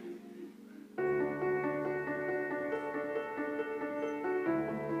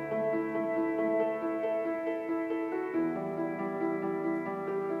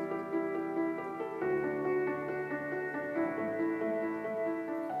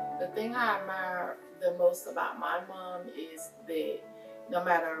 The thing I admire the most about my mom is that no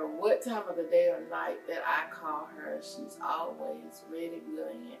matter what time of the day or night that I call her, she's always ready,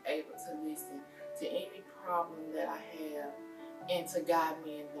 willing, and able to listen to any problem that I have and to guide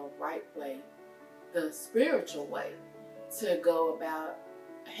me in the right way, the spiritual way, to go about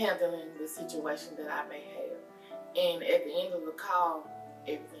handling the situation that I may have. And at the end of the call,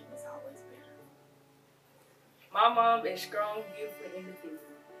 everything is always better. My mom is strong, beautiful, and independent.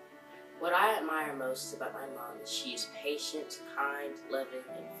 What I admire most about my mom is she is patient, kind, loving,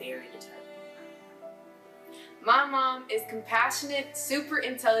 and very determined. My mom is compassionate, super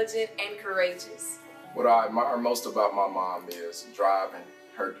intelligent, and courageous. What I admire most about my mom is drive and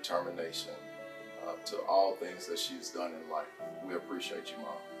her determination to all things that she's done in life. We appreciate you,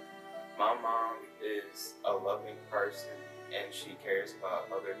 Mom. My mom is a loving person and she cares about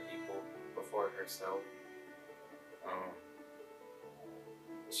other people before herself.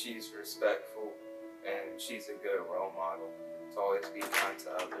 She's respectful and she's a good role model to always be kind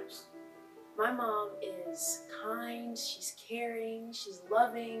to others. My mom is kind, she's caring, she's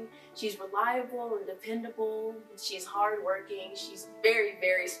loving, she's reliable and dependable, she's hardworking, she's very,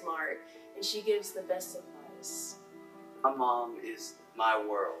 very smart, and she gives the best advice. My mom is my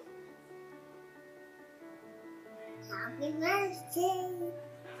world. Happy birthday.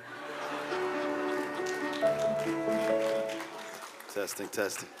 Testing,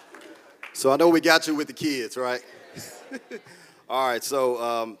 testing. So I know we got you with the kids, right? All right,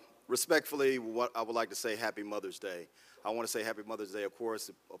 so respectfully, what I would like to say Happy Mother's Day. I want to say Happy Mother's Day, of course,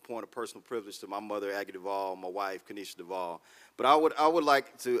 a point of personal privilege to my mother, Aggie Duvall, my wife, Kanisha Duvall. But I would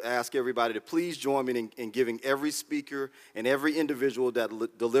like to ask everybody to please join me in giving every speaker and every individual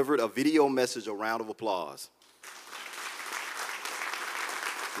that delivered a video message a round of applause.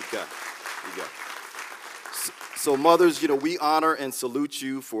 You got it. So mothers, you know, we honor and salute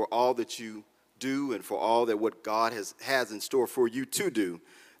you for all that you do and for all that what God has in store for you to do.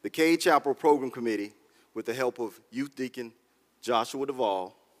 The Cade Chapel Program Committee, with the help of Youth Deacon Joshua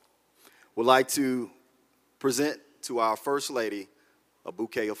Duvall, would like to present to our First Lady a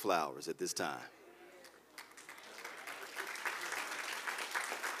bouquet of flowers at this time.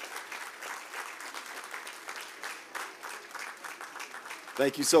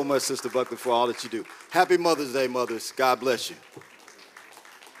 Thank you so much, Sister Buckley, for all that you do. Happy Mother's Day, mothers. God bless you.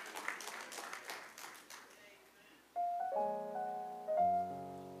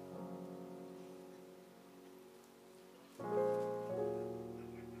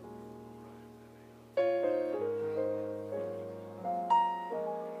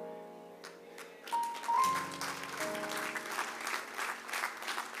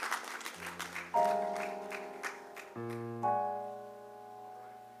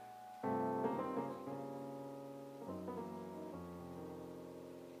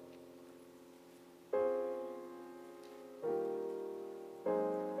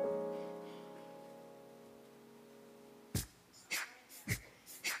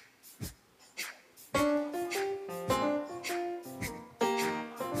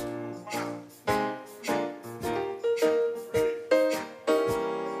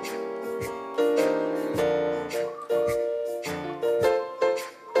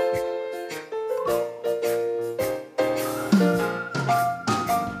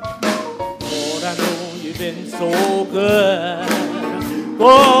 good.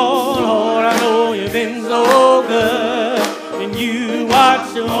 Oh, Lord, I know you've been so good. And you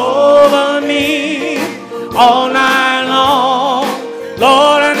watch over me all night long.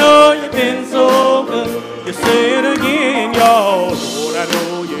 Lord, I know you've been so good. You say it again, y'all. Lord, I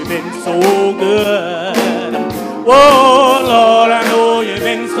know you've been so good. Oh, Lord, I know you've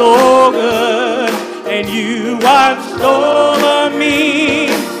been so good. And you watched over me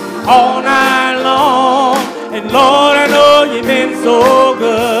all night long. And Lord, I know you've been so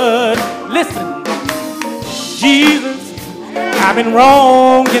good. Listen, Jesus, I've been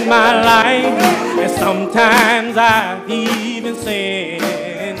wrong in my life, and sometimes I've even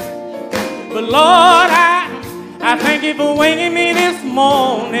sinned. But Lord, I thank you for waking me this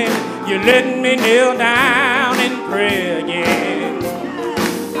morning. You let me kneel down and pray again.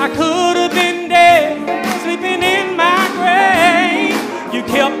 I could have been dead, sleeping in my grave. You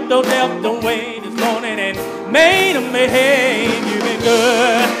kept the death away this morning and made a behave. You've been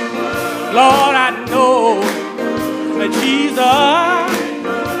good. Lord, I know that Jesus,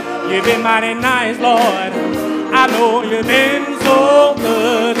 you've been mighty nice, Lord. I know you've been so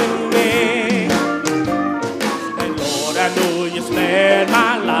good to me. And Lord, I know you spared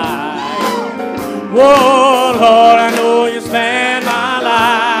my life. Whoa, Lord, I know you spared my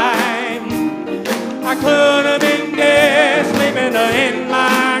life. I could have been dead, sleeping in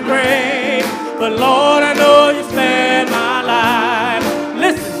my grave. But Lord, I know you spared my life.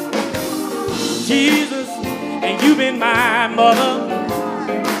 Listen, Jesus, and you've been my mother.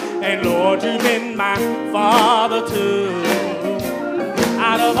 And Lord, you've been my father too.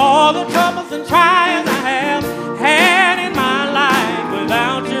 Out of all the troubles and trials I have had in my life,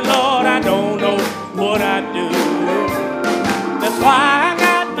 without you, Lord, I don't know what I'd do. That's why I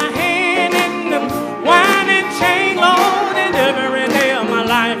got my hand in the wine and chain, Lord, and every day of my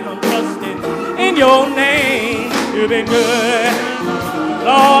life I'm trusting in your name. You've been good,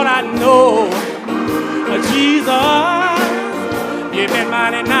 Lord, I know. Jesus, you've been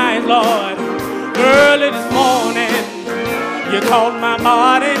mighty nice, Lord. Early this morning, you called my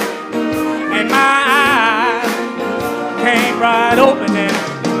body and my eyes came right open. And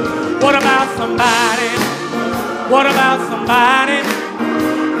what about somebody? What about somebody?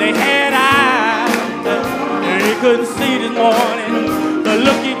 They had eyes they couldn't see this morning. But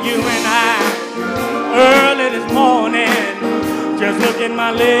look at you and I, early this morning. Just look at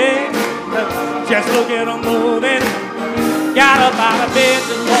my legs, just look at them moving. Got up out of bed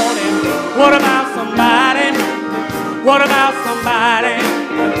this morning. What about somebody? What about somebody?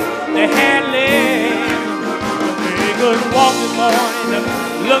 They had legs, but they couldn't walk this morning.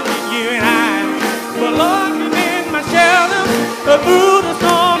 Look at you and I. But Lord, you've been my shelter through the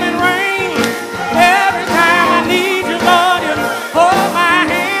storm and rain. Every time I need you, Lord, you hold my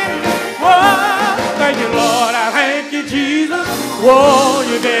hand. Whoa, thank you, Lord. I thank you, Jesus. Whoa,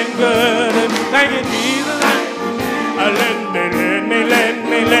 you've been good. Thank you, Jesus.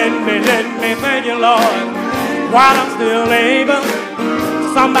 Let me, thank you, Lord. While I'm still able,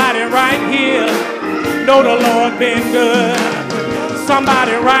 somebody right here know the Lord been good.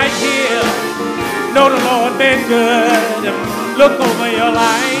 Somebody right here know the Lord been good. Look over your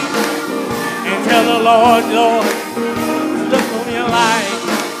life and tell the Lord, Lord, look over your life.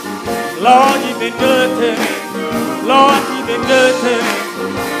 Lord, you've been good to me. Lord, you've been good to me.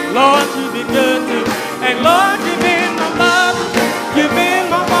 Lord, you've been good to me. And Lord, you've been my mother. You've been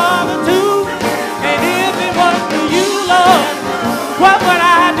my father too. And if it wasn't for you, Lord, what would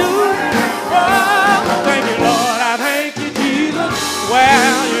I do? Oh, thank you, Lord. I thank you, Jesus.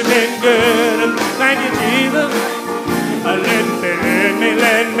 Well, you've been good. Thank you, Jesus.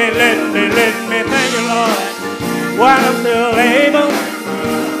 Let me, thank you, Lord. While I'm still able,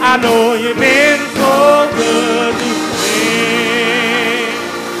 I know you've been so good to me.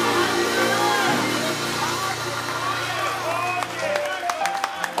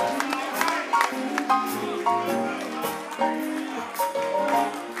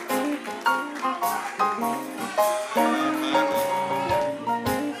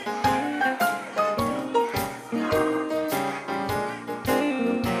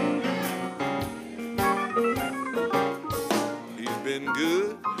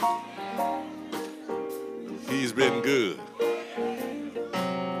 He's been good.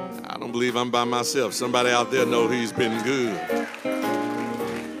 I don't believe I'm by myself. Somebody out there know he's been good.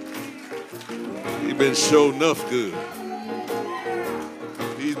 He's been sure enough good.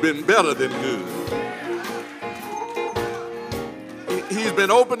 He's been better than good. He's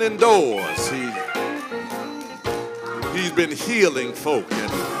been opening doors. He's been healing folk,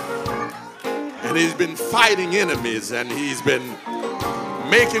 and he's been fighting enemies, and he's been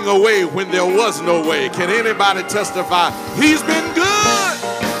making a way when there was no way. Can anybody testify? He's been good.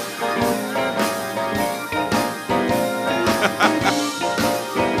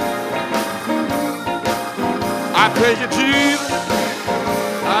 I thank you, Jesus.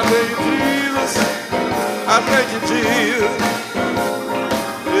 I thank you, Jesus. I thank you, Jesus.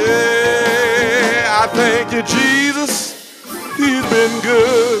 Yeah, I thank you, Jesus. He's been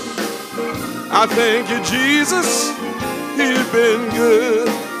good. I thank you, Jesus. He's been good.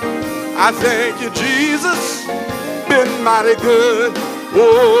 I thank you, Jesus. Been mighty good.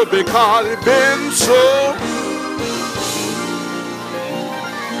 Oh, because he's been so.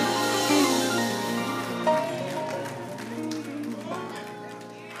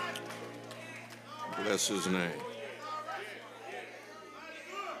 Bless his name.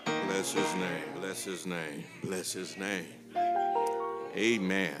 Bless his name. Bless his name. Bless his name.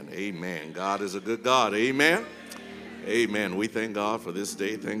 Amen. Amen. God is a good God. Amen. Amen. We thank God for this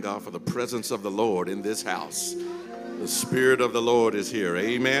day. Thank God for the presence of the Lord in this house. The Spirit of the Lord is here.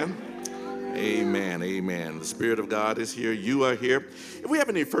 Amen. Amen. Amen. The Spirit of God is here. You are here. If we have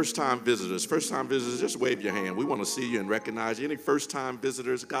any first-time visitors, just wave your hand. We want to see you and recognize you. Any first-time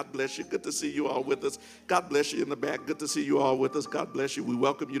visitors, God bless you. Good to see you all with us. God bless you in the back. Good to see you all with us. God bless you. We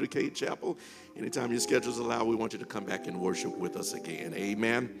welcome you to Cade Chapel. Anytime your schedules allow, we want you to come back and worship with us again.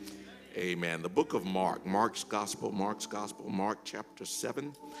 Amen. Amen. The book of Mark, Mark's Gospel, Mark chapter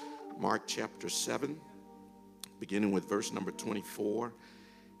 7, beginning with verse number 24.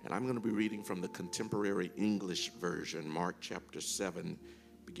 And I'm going to be reading from the Contemporary English Version, Mark chapter 7,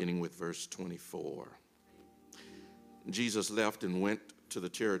 beginning with verse 24. Jesus left and went to the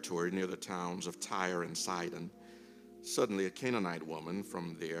territory near the towns of Tyre and Sidon. Suddenly a Canaanite woman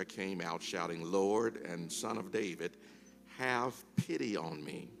from there came out shouting, "Lord and Son of David, have pity on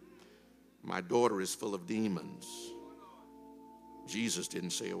me. My daughter is full of demons." Jesus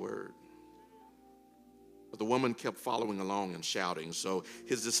didn't say a word. But the woman kept following along and shouting. So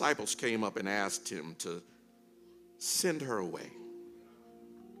his disciples came up and asked him to send her away.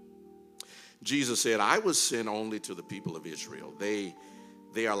 Jesus said, "I was sent only to the people of Israel. They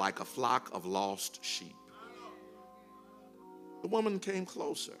are like a flock of lost sheep." The woman came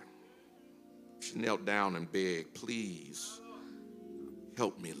closer. She knelt down and begged, "Please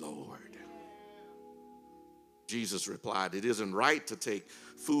help me, Lord." Jesus replied, "It isn't right to take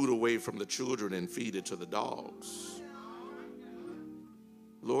food away from the children and feed it to the dogs."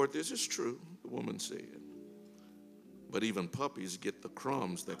 "Lord, this is true," the woman said. "But even puppies get the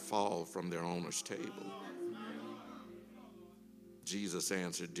crumbs that fall from their owner's table." Jesus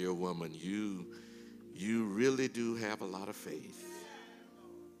answered, "Dear woman, you really do have a lot of faith,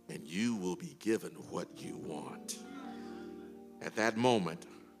 and you will be given what you want." At that moment,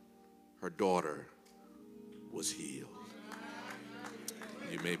 her daughter was healed.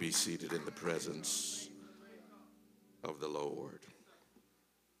 You may be seated in the presence of the Lord.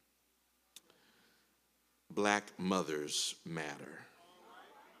 Black mothers matter.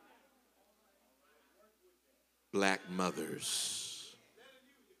 Black mothers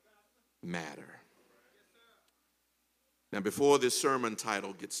matter. Now, before this sermon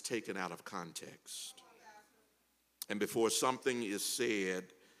title gets taken out of context, and before something is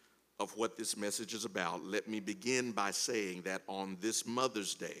said of what this message is about, let me begin by saying that on this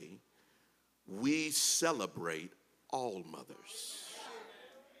Mother's Day, we celebrate all mothers.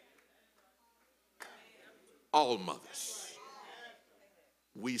 All mothers.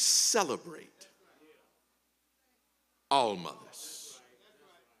 We celebrate all mothers.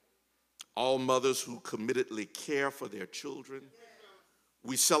 All mothers who committedly care for their children.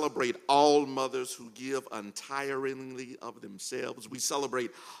 We celebrate all mothers who give untiringly of themselves. We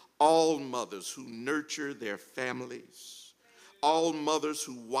celebrate all mothers who nurture their families. All mothers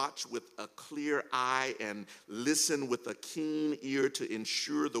who watch with a clear eye and listen with a keen ear to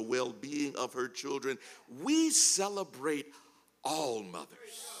ensure the well-being of her children. We celebrate all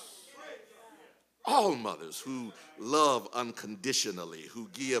mothers. All mothers who love unconditionally, who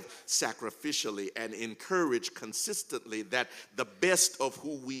give sacrificially, and encourage consistently that the best of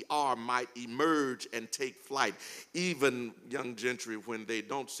who we are might emerge and take flight, even young gentry when they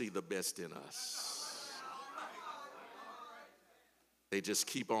don't see the best in us. They just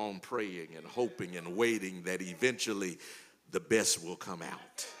keep on praying and hoping and waiting that eventually the best will come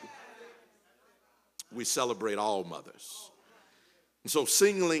out. We celebrate all mothers. And so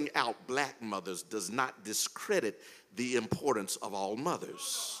singling out black mothers does not discredit the importance of all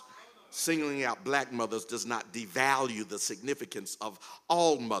mothers. Singling out black mothers does not devalue the significance of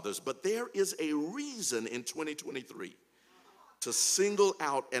all mothers. But there is a reason in 2023 to single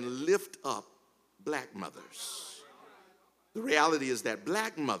out and lift up black mothers. The reality is that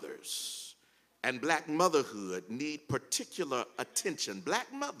black mothers and black motherhood need particular attention.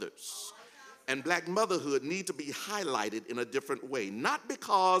 Black mothers and black motherhood need to be highlighted in a different way, not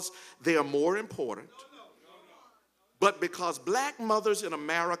because they are more important, but because black mothers in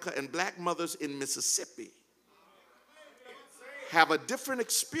America and black mothers in Mississippi have a different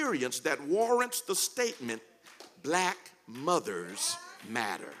experience that warrants the statement, black mothers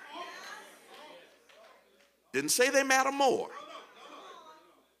matter. Didn't say they matter more,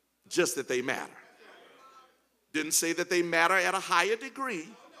 just that they matter. Didn't say that they matter at a higher degree,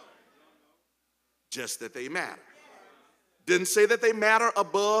 just that they matter. Didn't say that they matter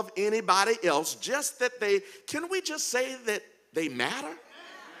above anybody else, just that they, can we just say that they matter?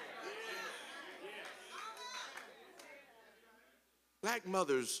 Black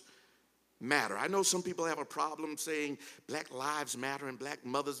mothers matter. I know some people have a problem saying black lives matter and black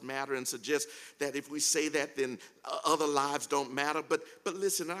mothers matter and suggest that if we say that, then other lives don't matter. But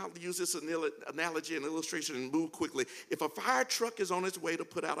listen, I'll use this analogy and illustration and move quickly. If a fire truck is on its way to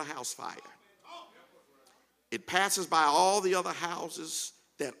put out a house fire, it passes by all the other houses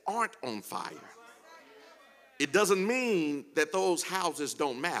that aren't on fire. It doesn't mean that those houses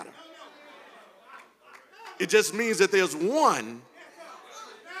don't matter. It just means that there's one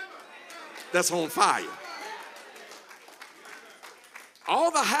that's on fire.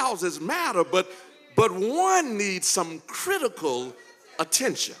 All the houses matter, but one needs some critical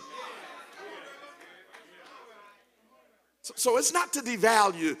attention. So it's not to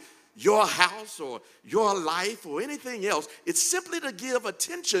devalue your house or your life or anything else. It's simply to give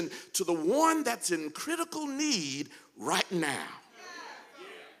attention to the one that's in critical need right now.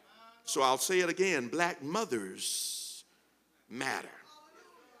 So I'll say it again, black mothers matter.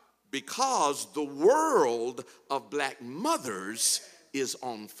 Because the world of black mothers is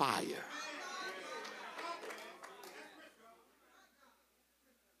on fire.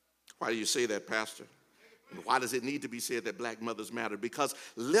 Why do you say that, Pastor? And why does it need to be said that black mothers matter? Because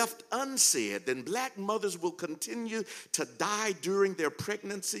left unsaid, then black mothers will continue to die during their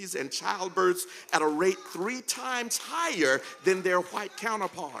pregnancies and childbirths at a rate 3 times higher than their white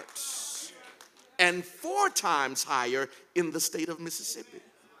counterparts, and 4 times higher in the state of Mississippi.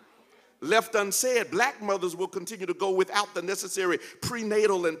 Left unsaid, black mothers will continue to go without the necessary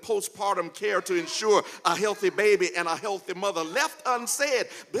prenatal and postpartum care to ensure a healthy baby and a healthy mother. Left unsaid,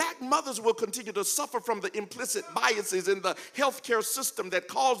 black mothers will continue to suffer from the implicit biases in the healthcare system that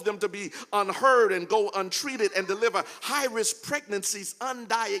cause them to be unheard and go untreated and deliver high-risk pregnancies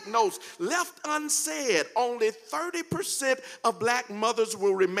undiagnosed. Left unsaid, only 30% of black mothers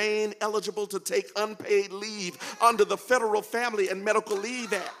will remain eligible to take unpaid leave under the Federal Family and Medical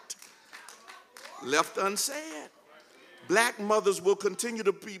Leave Act. Left unsaid, black mothers will continue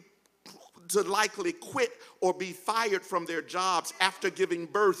to likely quit or be fired from their jobs after giving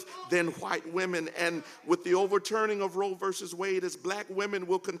birth than white women. And with the overturning of Roe versus Wade, as black women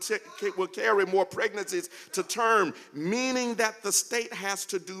will carry more pregnancies to term, meaning that the state has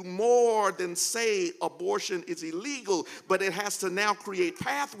to do more than say abortion is illegal, but it has to now create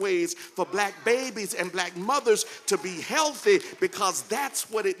pathways for black babies and black mothers to be healthy, because that's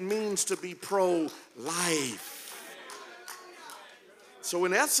what it means to be pro-life. So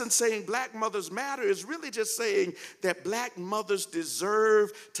in essence, saying black mothers matter is really just saying that black mothers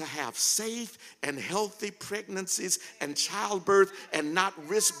deserve to have safe and healthy pregnancies and childbirth and not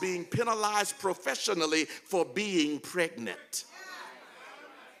risk being penalized professionally for being pregnant.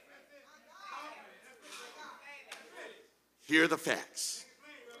 Here are the facts.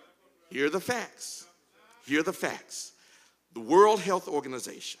 Here are the facts. Here are the facts. The World Health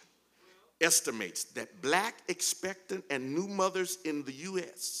Organization estimates that black expectant and new mothers in the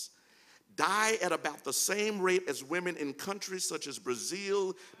U.S. die at about the same rate as women in countries such as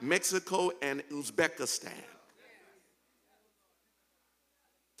Brazil, Mexico, and Uzbekistan.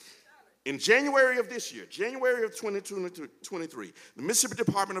 In January of this year, January of 2023, the Mississippi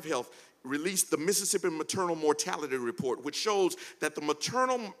Department of Health released the Mississippi Maternal Mortality Report, which shows that the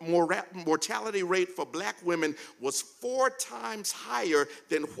maternal mortality rate for black women was 4 times higher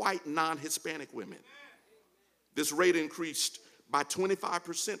than white non-Hispanic women. This rate increased by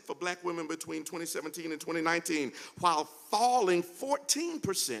 25% for black women between 2017 and 2019, while falling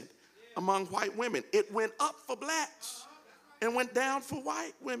 14% among white women. It went up for blacks and went down for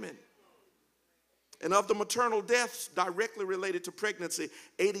white women. And of the maternal deaths directly related to pregnancy,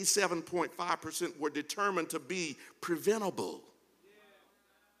 87.5% were determined to be preventable.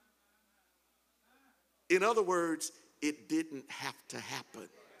 In other words, it didn't have to happen.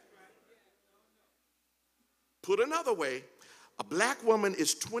 Put another way, A black woman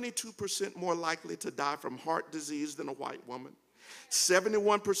is 22% more likely to die from heart disease than a white woman,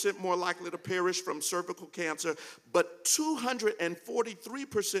 71% more likely to perish from cervical cancer, but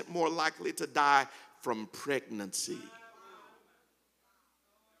 243% more likely to die from pregnancy.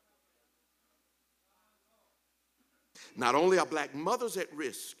 Not only are black mothers at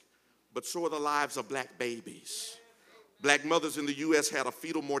risk, but so are the lives of black babies. Black mothers in the U.S. had a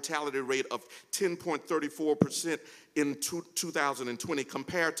fetal mortality rate of 10.34% in 2020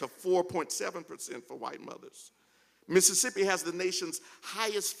 compared to 4.7% for white mothers. Mississippi has the nation's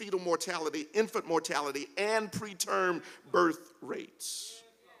highest fetal mortality, infant mortality, and preterm birth rates.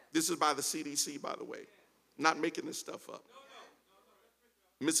 This is by the CDC, by the way. Not making this stuff up.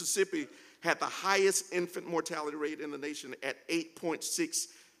 Mississippi had the highest infant mortality rate in the nation at 8.6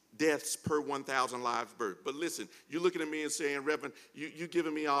 deaths per 1,000 live birth. But listen, you're looking at me and saying, Reverend, you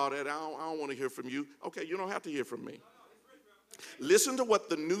giving me all that. I don't want to hear from you. Okay, you don't have to hear from me. Listen to what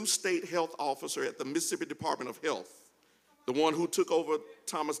the new state health officer at the Mississippi Department of Health, the one who took over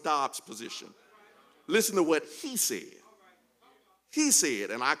Thomas Dobbs' position, listen to what he said. He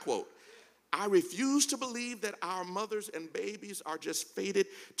said, and I quote, "I refuse to believe that our mothers and babies are just fated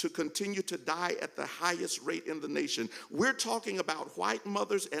to continue to die at the highest rate in the nation. We're talking about white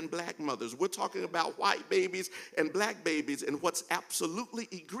mothers and black mothers. We're talking about white babies and black babies. And what's absolutely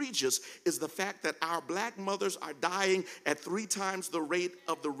egregious is the fact that our black mothers are dying at 3 times the rate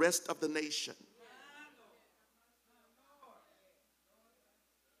of the rest of the nation."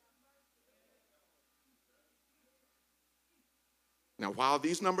 Now, while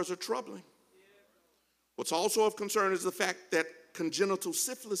these numbers are troubling, what's also of concern is the fact that congenital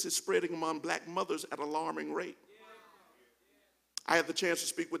syphilis is spreading among black mothers at an alarming rate. I had the chance to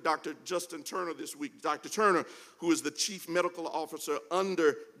speak with Dr. Justin Turner this week. Dr. Turner, who is the chief medical officer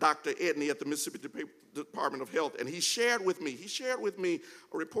under Dr. Edney at the Mississippi Department of Health, and he shared with me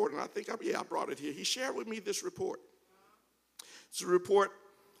a report, and I brought it here. He shared with me this report. It's a report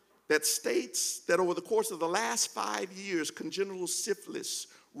that states that over the course of the last 5 years, congenital syphilis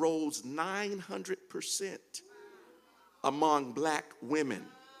rose 900% among black women.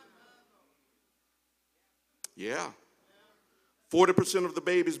 Yeah. 40% of the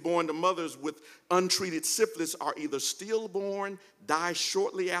babies born to mothers with untreated syphilis are either stillborn, die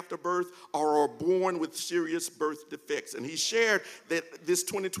shortly after birth, or are born with serious birth defects. And he shared that this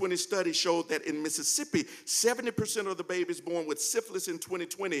 2020 study showed that in Mississippi, 70% of the babies born with syphilis in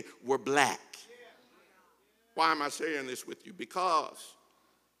 2020 were black. Why am I sharing this with you? Because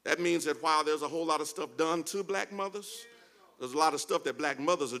that means that while there's a whole lot of stuff done to black mothers, there's a lot of stuff that black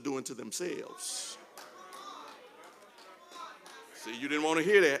mothers are doing to themselves. See, you didn't want to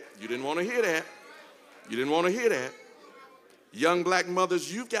hear that. You didn't want to hear that. You didn't want to hear that. Young black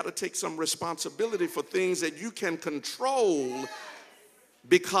mothers, you've got to take some responsibility for things that you can control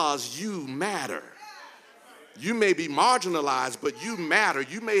because you matter. You may be marginalized, but you matter.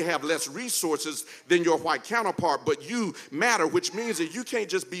 You may have less resources than your white counterpart, but you matter, which means that you can't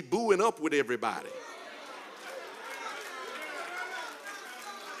just be booing up with everybody.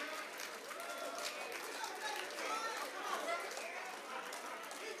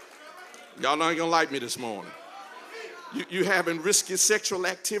 Y'all not gonna like me this morning. You having risky sexual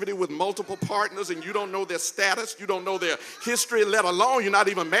activity with multiple partners and you don't know their status, you don't know their history, let alone you're not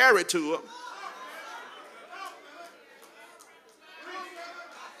even married to them.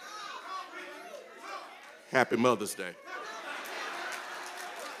 Happy Mother's Day.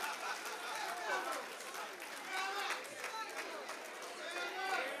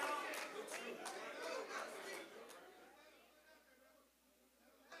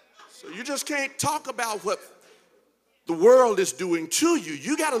 So you just can't talk about what the world is doing to you.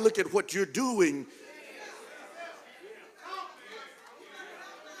 You got to look at what you're doing.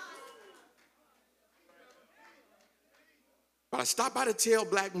 But I stop by to tell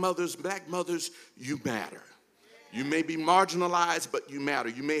black mothers, you matter. You may be marginalized, but you matter.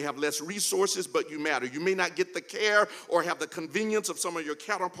 You may have less resources, but you matter. You may not get the care or have the convenience of some of your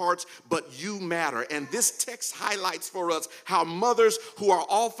counterparts, but you matter. And this text highlights for us how mothers who are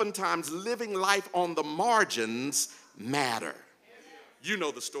oftentimes living life on the margins matter. You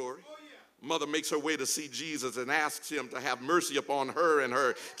know the story. Mother makes her way to see Jesus and asks him to have mercy upon her and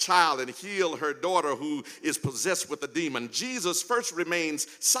her child and heal her daughter who is possessed with a demon. Jesus first remains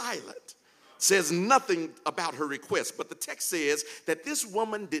silent, says nothing about her request, but the text says that this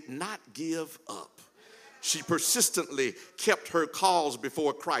woman did not give up. She persistently kept her cause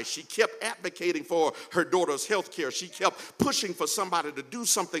before Christ. She kept advocating for her daughter's health care. She kept pushing for somebody to do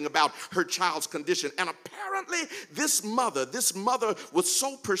something about her child's condition. And apparently this mother was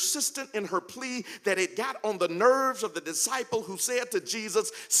so persistent in her plea that it got on the nerves of the disciple who said to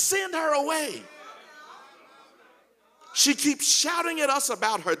Jesus, "Send her away." She keeps shouting at us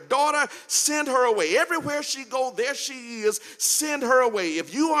about her daughter. Send her away. Everywhere she goes, there she is. Send her away.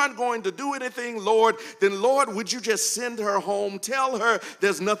 If you aren't going to do anything, Lord, then Lord, would you just send her home? Tell her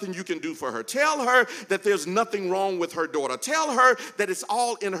there's nothing you can do for her. Tell her that there's nothing wrong with her daughter. Tell her that it's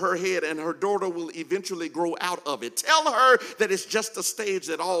all in her head and her daughter will eventually grow out of it. Tell her that it's just a stage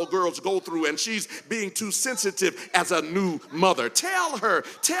that all girls go through and she's being too sensitive as a new mother. Tell her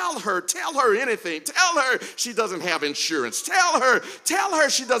anything. Tell her she doesn't have insurance. Tell her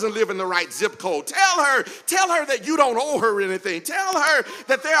she doesn't live in the right zip code. Tell her that you don't owe her anything. Tell her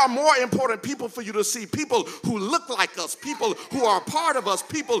that there are more important people for you to see, people who look like us, people who are a part of us,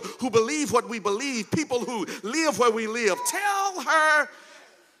 people who believe what we believe, people who live where we live. Tell her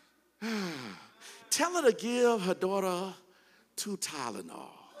to give her daughter 2 Tylenol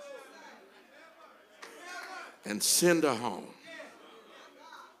and send her home.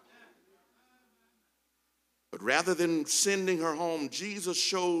 But rather than sending her home, Jesus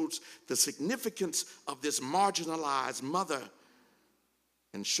shows the significance of this marginalized mother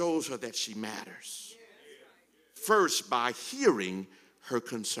and shows her that she matters. First, by hearing her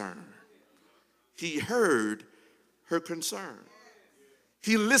concern. He heard her concern.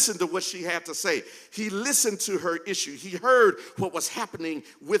 He listened to what she had to say. He listened to her issue. He heard what was happening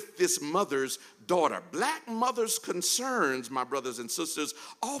with this mother's daughter. Black mothers' concerns, my brothers and sisters,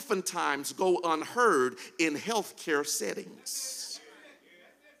 oftentimes go unheard in healthcare settings.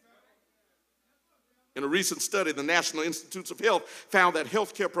 In a recent study, the National Institutes of Health found that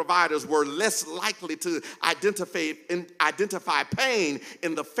healthcare providers were less likely to identify pain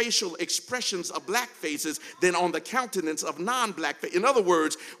in the facial expressions of black faces than on the countenance of non-black faces. In other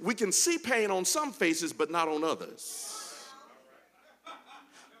words, we can see pain on some faces, but not on others.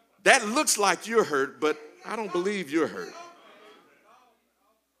 That looks like you're hurt, but I don't believe you're hurt.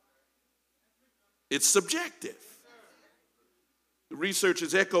 It's subjective. The research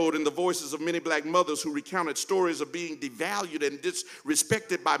is echoed in the voices of many black mothers who recounted stories of being devalued and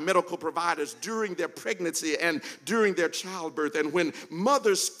disrespected by medical providers during their pregnancy and during their childbirth. And when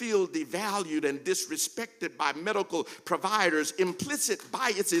mothers feel devalued and disrespected by medical providers, implicit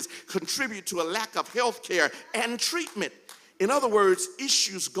biases contribute to a lack of health care and treatment. In other words,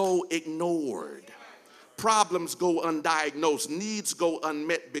 issues go ignored. Problems go undiagnosed, needs go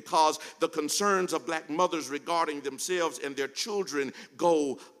unmet because the concerns of black mothers regarding themselves and their children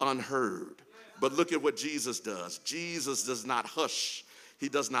go unheard. But look at what Jesus does. Jesus does not hush. He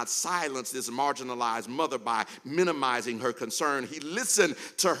does not silence this marginalized mother by minimizing her concern. He listened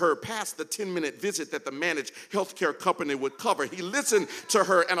to her past the 10-minute visit that the managed healthcare company would cover. He listened to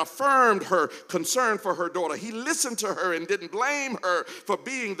her and affirmed her concern for her daughter. He listened to her and didn't blame her for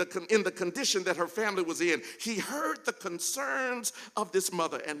being in the condition that her family was in. He heard the concerns of this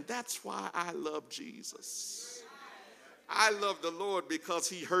mother, and that's why I love Jesus. I love the Lord because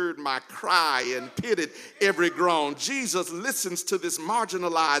he heard my cry and pitied every groan. Jesus listens to this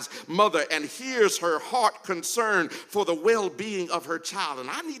marginalized mother and hears her heart concern for the well-being of her child. And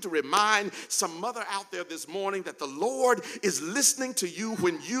I need to remind some mother out there this morning that the Lord is listening to you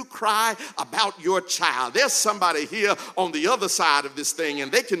when you cry about your child. There's somebody here on the other side of this thing, and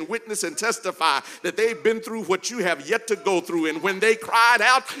they can witness and testify that they've been through what you have yet to go through. And when they cried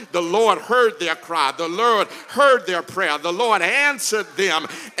out, the Lord heard their cry. The Lord heard their prayer. The Lord answered them.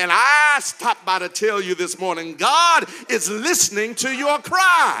 And I stopped by to tell you this morning, God is listening to your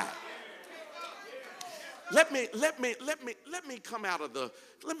cry. Let me come out of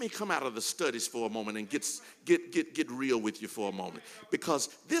the studies for a moment and get real with you for a moment, because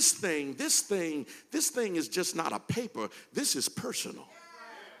this thing is just not a paper. This is personal.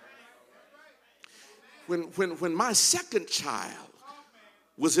 When my second child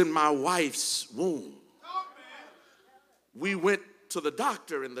was in my wife's womb, we went to the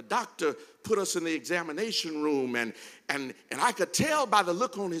doctor, and the doctor put us in the examination room, and I could tell by the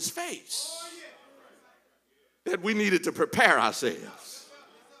look on his face that we needed to prepare ourselves.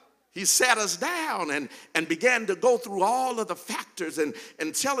 He sat us down and began to go through all of the factors and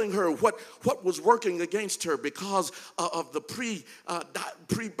telling her what was working against her because of the pre-diabetic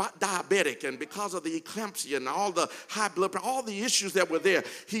and because of the eclampsia and all the high blood pressure, all the issues that were there.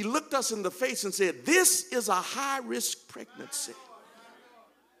 He looked us in the face and said, "This is a high-risk pregnancy."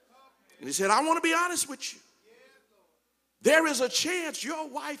 And he said, "I want to be honest with you. There is a chance your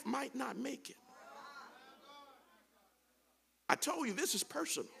wife might not make it." I told you this is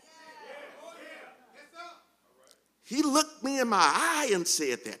personal. He looked me in my eye and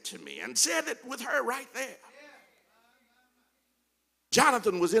said that to me, and said it with her right there.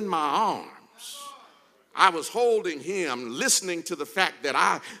 Jonathan was in my arms. I was holding him, listening to the fact that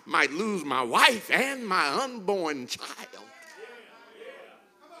I might lose my wife and my unborn child.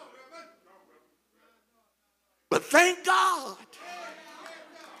 But thank God,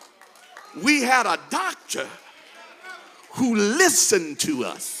 we had a doctor who listened to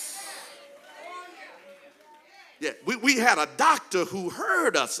us. Yeah, we had a doctor who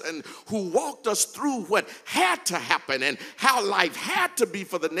heard us and who walked us through what had to happen and how life had to be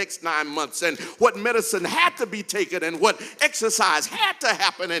for the next 9 months and what medicine had to be taken and what exercise had to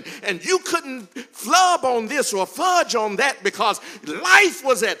happen. And you couldn't flub on this or fudge on that because life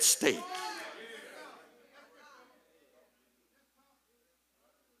was at stake.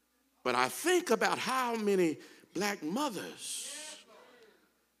 But I think about how many black mothers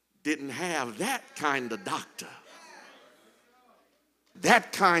didn't have that kind of doctor,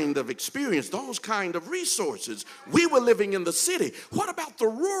 that kind of experience, those kind of resources. We were living in the city. What about the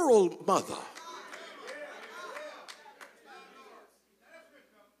rural mother?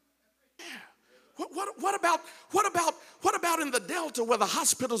 What about in the Delta where the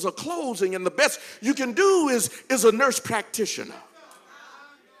hospitals are closing and the best you can do is a nurse practitioner?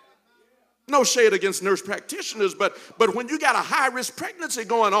 No shade against nurse practitioners, but when you got a high-risk pregnancy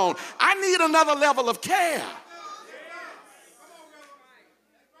going on, I need another level of care.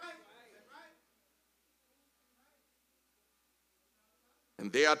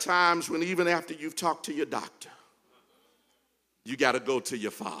 And there are times when even after you've talked to your doctor, you got to go to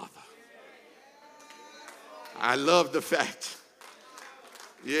your father. I love the fact.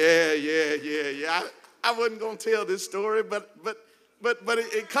 Yeah. I wasn't going to tell this story, but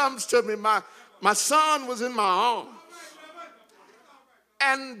it comes to me. My son was in my arms,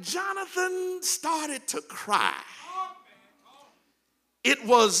 and Jonathan started to cry. It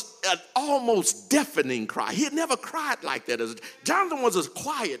was an almost deafening cry. He had never cried like that. Jonathan was a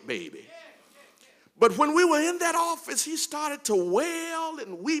quiet baby. But when we were in that office, he started to wail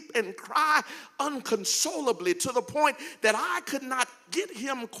and weep and cry unconsolably to the point that I could not get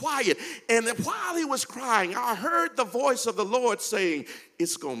him quiet. And while he was crying, I heard the voice of the Lord saying,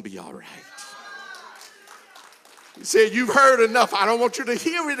 "It's going to be all right." He said, "You've heard enough. I don't want you to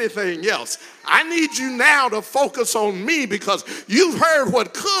hear anything else. I need you now to focus on me because you've heard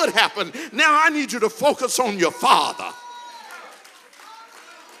what could happen. Now I need you to focus on your father.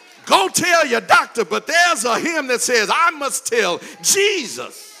 Go tell your doctor," but there's a hymn that says, "I must tell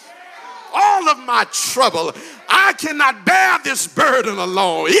Jesus all of my trouble. I cannot bear this burden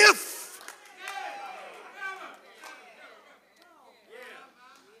alone.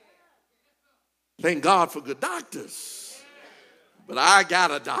 Thank God for good doctors. But I got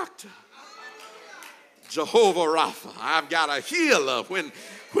a doctor, Jehovah Rapha. I've got a healer.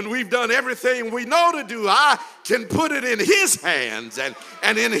 When we've done everything we know to do, I can put it in his hands.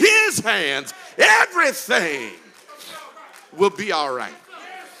 And in his hands, everything will be all right.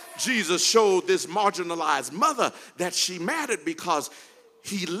 Jesus showed this marginalized mother that she mattered because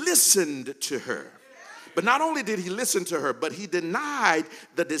he listened to her. But not only did he listen to her, but he denied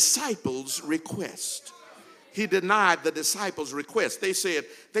the disciples' request. He denied the disciples' request. They said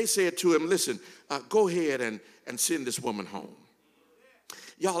to him, "Listen, go ahead and send this woman home."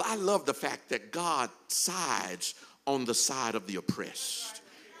 Y'all, I love the fact that God sides on the side of the oppressed.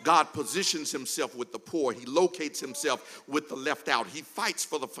 God positions himself with the poor. He locates himself with the left out. He fights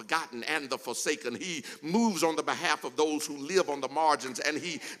for the forgotten and the forsaken. He moves on the behalf of those who live on the margins, and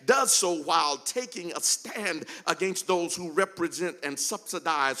he does so while taking a stand against those who represent and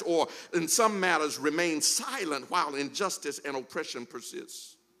subsidize or in some matters remain silent while injustice and oppression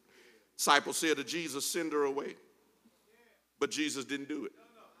persists. Disciples said to Jesus, "Send her away." But Jesus didn't do it.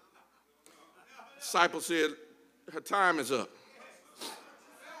 Disciples said, "Her time is up."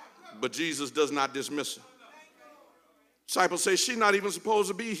 But Jesus does not dismiss her. Disciples say, "She's not even supposed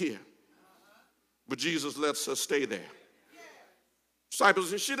to be here." But Jesus lets her stay there. Disciples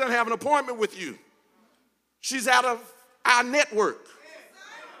say, "She doesn't have an appointment with you. She's out of our network.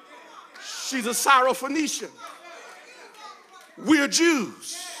 She's a Syrophoenician. We're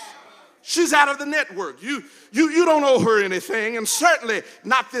Jews. She's out of the network. You don't owe her anything, and certainly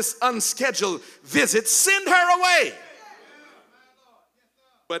not this unscheduled visit. Send her away."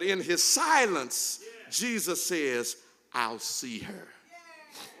 But in his silence, Jesus says, "I'll see her.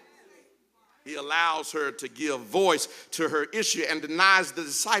 He allows her to give voice to her issue and denies the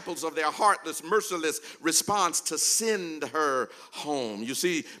disciples of their heartless, merciless response to send her home. You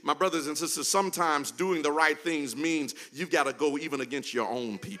see, my brothers and sisters, sometimes doing the right things means you've got to go even against your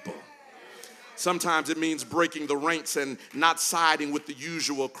own people. Sometimes it means breaking the ranks and not siding with the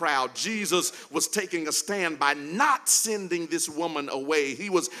usual crowd. Jesus was taking a stand by not sending this woman away. He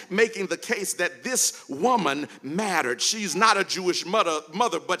was making the case that this woman mattered. She's not a Jewish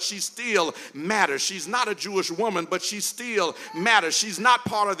mother, but she still matters. She's not a Jewish woman, but she still matters. She's not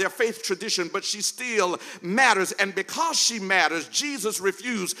part of their faith tradition, but she still matters. And because she matters, Jesus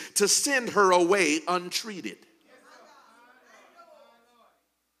refused to send her away untreated.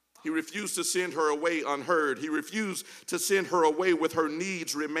 He refused to send her away unheard. He refused to send her away with her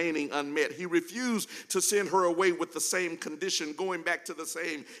needs remaining unmet. He refused to send her away with the same condition, going back to the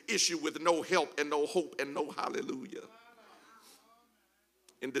same issue with no help and no hope and no hallelujah.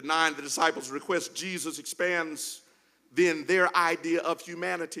 In denying the disciples' request, Jesus expands then their idea of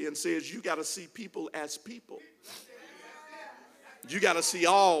humanity and says, you got to see people as people. You got to see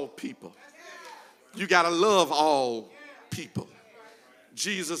all people. You got to love all people.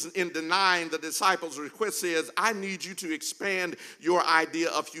 Jesus, in denying the disciples' request, says, I need you to expand your idea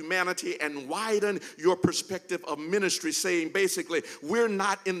of humanity and widen your perspective of ministry, saying basically, we're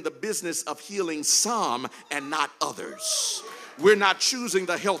not in the business of healing some and not others. We're not choosing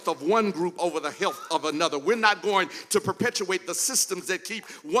the health of one group over the health of another. We're not going to perpetuate the systems that keep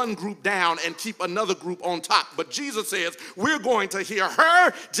one group down and keep another group on top. But Jesus says, we're going to hear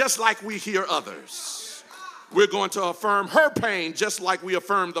her just like we hear others. We're going to affirm her pain just like we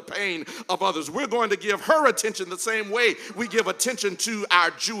affirm the pain of others. We're going to give her attention the same way we give attention to our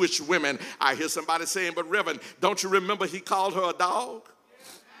Jewish women. I hear somebody saying, but Reverend, don't you remember he called her a dog?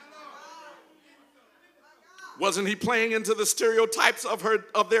 Wasn't he playing into the stereotypes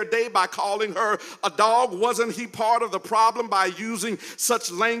of their day by calling her a dog? Wasn't he part of the problem by using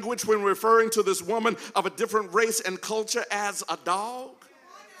such language when referring to this woman of a different race and culture as a dog?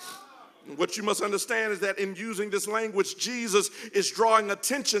 What you must understand is that in using this language, Jesus is drawing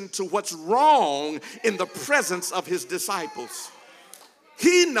attention to what's wrong in the presence of his disciples.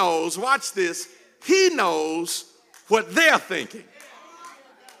 He knows, watch this, he knows what they're thinking.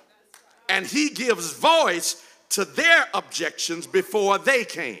 And he gives voice to their objections before they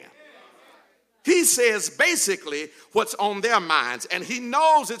can. He says basically what's on their minds, and he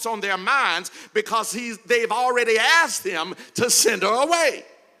knows it's on their minds because they've already asked him to send her away.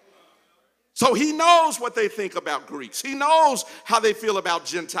 So he knows what they think about Greeks. He knows how they feel about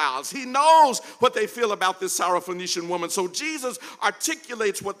Gentiles. He knows what they feel about this Syrophoenician woman. So Jesus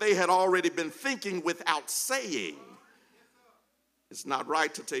articulates what they had already been thinking without saying. It's not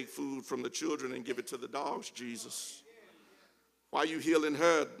right to take food from the children and give it to the dogs, Jesus. Why are you healing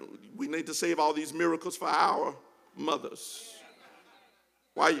her? We need to save all these miracles for our mothers.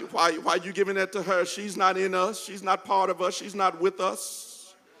 Why are you giving that to her? She's not in us. She's not part of us. She's not with us.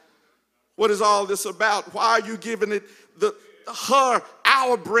 What is all this about? Why are you giving it her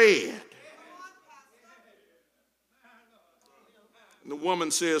our bread? And the woman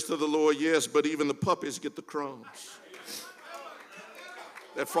says to the Lord, yes, but even the puppies get the crumbs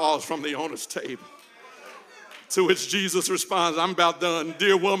that falls from the owner's table. To which Jesus responds, I'm about done.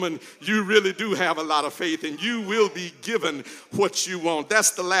 Dear woman, you really do have a lot of faith and you will be given what you want.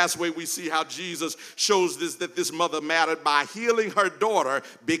 That's the last way we see how Jesus shows that this mother mattered, by healing her daughter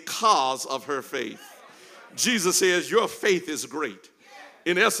because of her faith. Jesus says, your faith is great.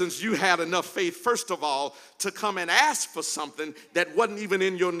 In essence, you had enough faith, first of all, to come and ask for something that wasn't even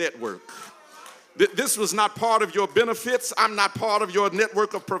in your network. This was not part of your benefits. I'm not part of your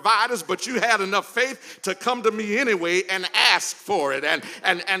network of providers, but you had enough faith to come to me anyway and ask for it.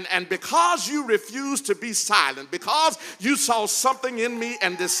 And because you refused to be silent, because you saw something in me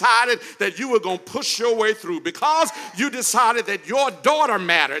and decided that you were going to push your way through, because you decided that your daughter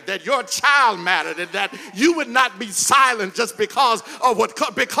mattered, that your child mattered, and that you would not be silent just because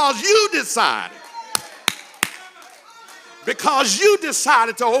you decided. Because you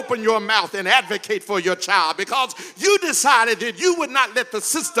decided to open your mouth and advocate for your child. Because you decided that you would not let the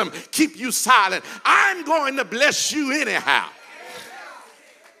system keep you silent. I'm going to bless you anyhow.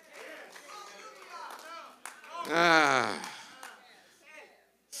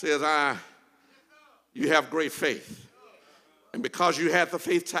 Says, you have great faith. And because you had the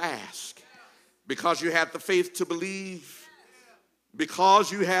faith to ask, because you had the faith to believe,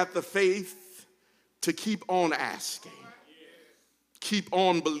 because you had the faith to keep on asking, keep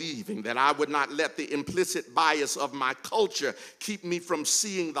on believing, that I would not let the implicit bias of my culture keep me from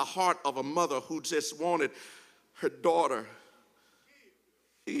seeing the heart of a mother who just wanted her daughter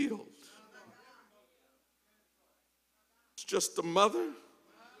healed. Just a mother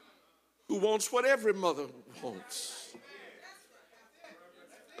who wants what every mother wants.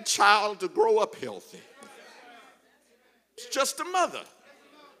 A child to grow up healthy. It's just a mother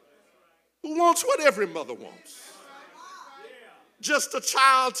who wants what every mother wants. Just a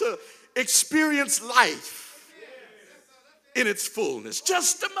child to experience life in its fullness.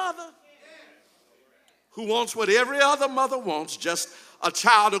 Just a mother who wants what every other mother wants. Just a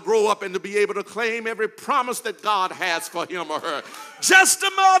child to grow up and to be able to claim every promise that God has for him or her. Just a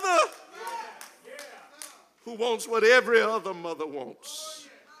mother who wants what every other mother wants.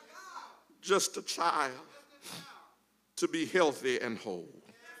 Just a child to be healthy and whole.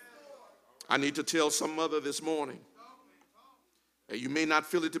 I need to tell some mother this morning, and you may not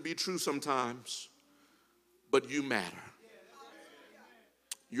feel it to be true sometimes, but you matter.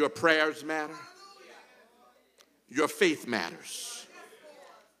 Your prayers matter. Your faith matters.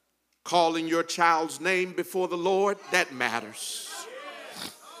 Calling your child's name before the Lord, that matters.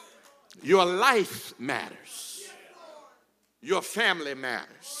 Your life matters. Your family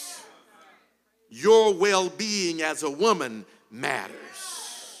matters. Your well-being as a woman matters.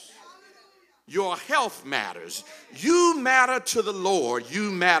 Your health matters. You matter to the Lord.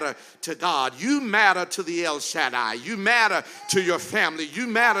 You matter to God. You matter to the El Shaddai. You matter to your family. You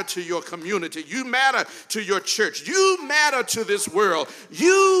matter to your community. You matter to your church. You matter to this world.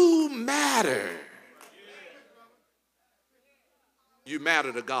 You matter. You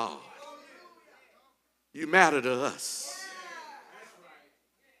matter to God. You matter to us.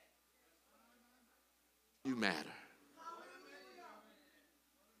 You matter.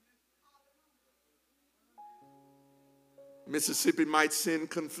 Mississippi might send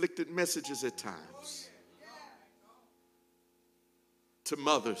conflicted messages at times to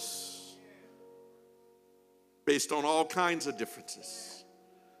mothers based on all kinds of differences.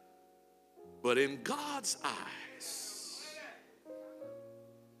 But in God's eyes,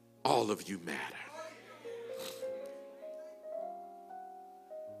 all of you matter.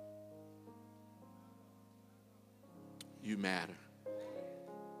 You matter.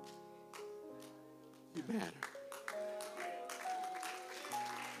 You matter.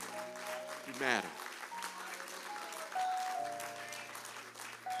 You matter.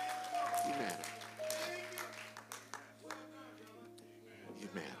 You matter. You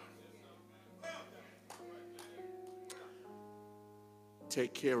matter.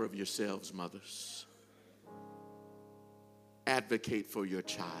 Take care of yourselves, mothers. Advocate for your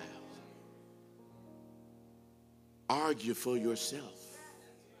child. Argue for yourself.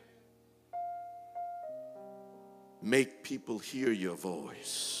 Make people hear your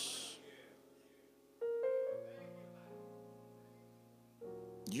voice.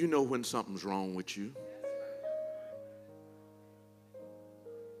 You know when something's wrong with you.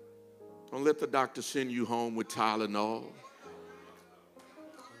 Don't let the doctor send you home with Tylenol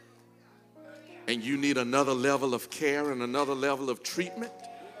and you need another level of care and another level of treatment.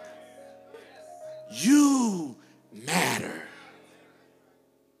 You matter.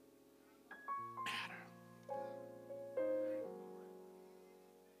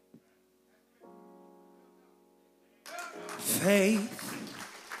 Faith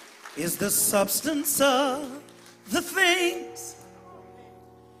is the substance of the things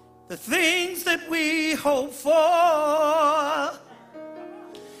that we hope for,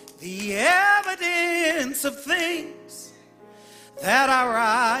 the evidence of things that our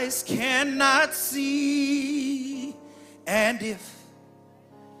eyes cannot see. And if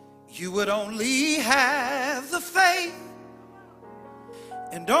you would only have the faith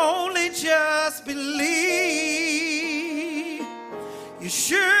and only just believe, you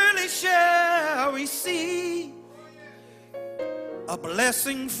surely shall receive a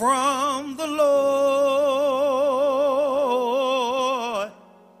blessing from the Lord.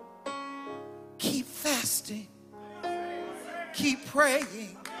 Keep fasting, keep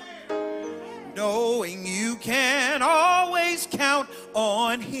praying, knowing you can always count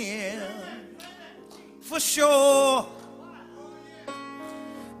on Him. For sure,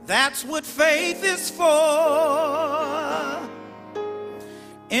 that's what faith is for.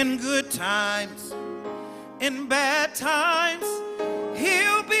 In good times, in bad times,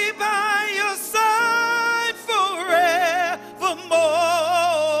 He'll be by your side forevermore.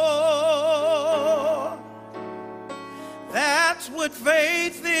 That's what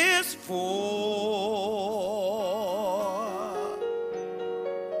faith is for.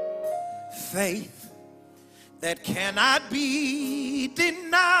 Faith that cannot be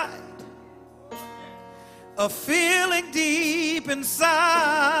denied, a feeling deep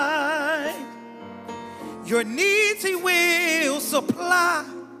inside. Your needs He will supply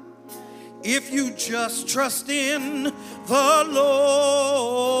if you just trust in the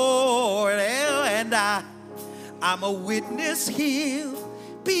Lord. And I'm a witness, he'll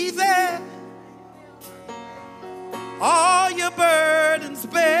be there. All your burdens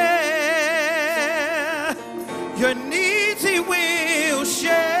bear, your needs he will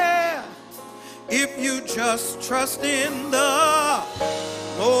share, if you just trust in the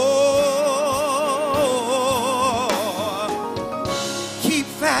Lord. Keep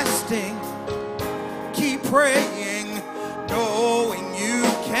fasting, keep praying, knowing you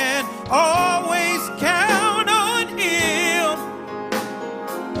can always count on him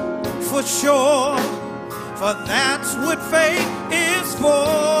for sure. For that's what faith is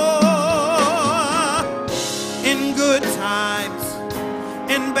for. In good times,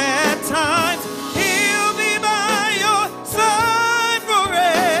 in bad times, he'll be by your side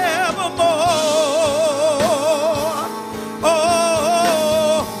forevermore.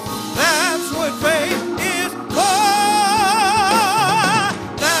 Oh, that's what faith is for.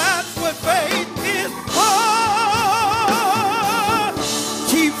 That's what faith is for.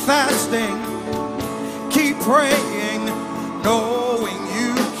 Keep fasting, keep praying, knowing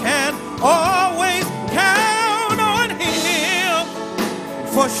you can always count on him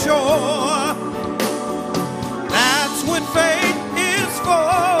for sure. That's what faith is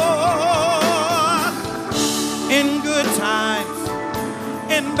for. In good times,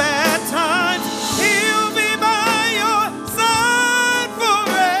 in bad times, he'll be by your side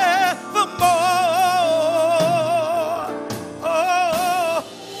forevermore. Oh,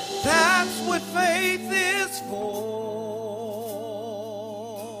 that's what faith is for.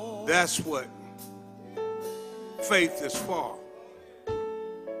 That's what faith is for.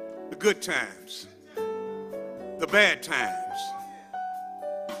 The good times, the bad times.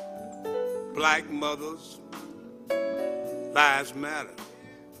 Black mothers, lives matter.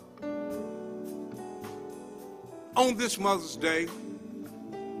 On this Mother's Day,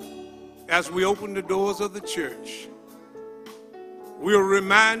 as we open the doors of the church, we are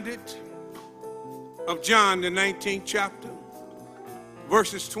reminded of John, the 19th chapter,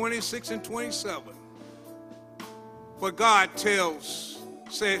 verses 26 and 27. What God says,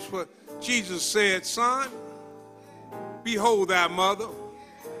 what Jesus said, son, behold thy mother.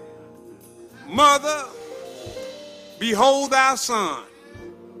 Mother, behold thy son.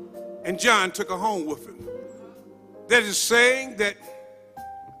 And John took her home with him. That is saying that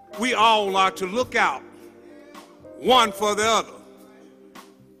we all are to look out one for the other.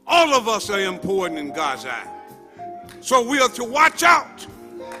 All of us are important in God's eye. So we are to watch out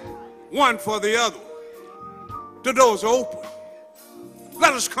one for the other. The doors are open.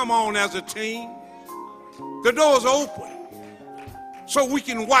 Let us come on as a team. The doors are open so we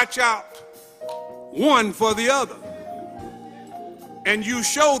can watch out one for the other. And you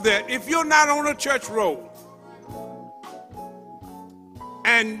show that if you're not on a church road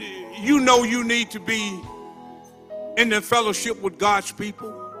and you know you need to be in the fellowship with God's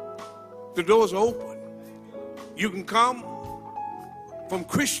people, the doors are open. You can come from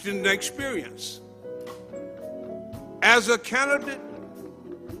Christian experience as a candidate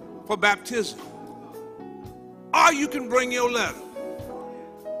for baptism, or you can bring your letter.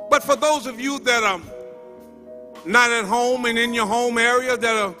 But for those of you that are not at home and in your home area,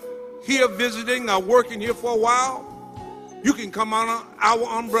 that are here visiting or working here for a while, you can come on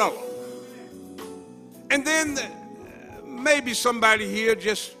our umbrella. And then maybe somebody here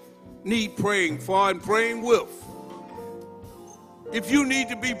just need praying for and praying with. If you need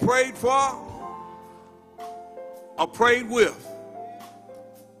to be prayed for or prayed with,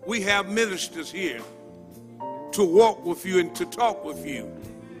 we have ministers here to walk with you and to talk with you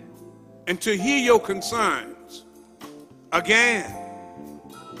and to hear your concerns. Again,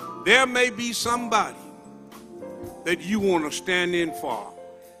 there may be somebody that you want to stand in for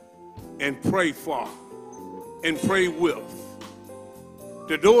and pray for and pray with.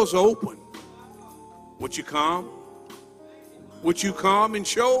 The doors are open. Would you come? Would you come and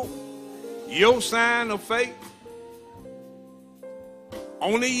show your sign of faith?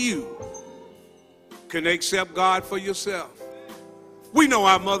 Only you can accept God for yourself. We know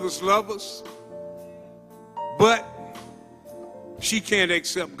our mothers love us, but she can't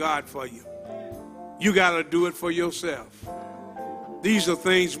accept God for you. You got to do it for yourself. These are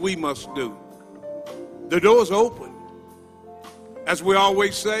things we must do. The door's open. As we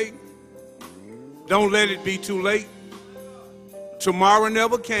always say, don't let it be too late. Tomorrow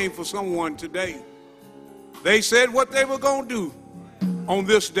never came for someone today. They said what they were going to do on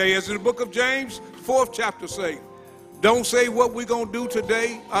this day. As in the book of James, 4th chapter say, don't say what we're going to do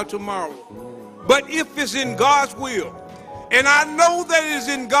today or tomorrow. But if it's in God's will, and I know that it is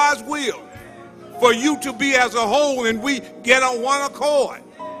in God's will for you to be as a whole and we get on one accord.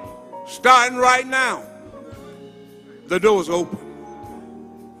 Starting right now. The door's open.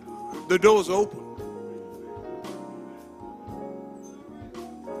 The door's open.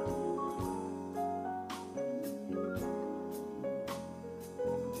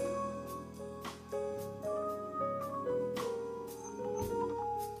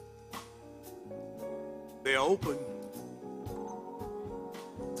 They're open.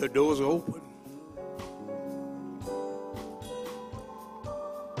 The doors are open.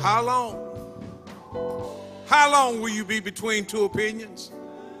 How long? How long will you be between two opinions?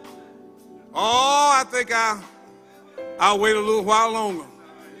 Oh, I think I'll wait a little while longer.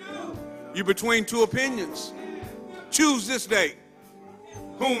 You're between two opinions. Choose this day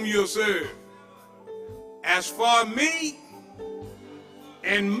whom you'll serve. As for me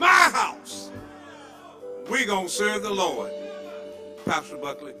and my house, we're going to serve the Lord. Pastor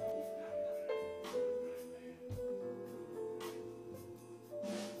Buckley.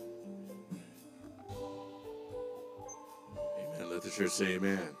 Amen. Let the church say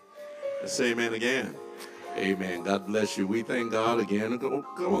amen. Let's say amen again. Amen. God bless you. We thank God again. Come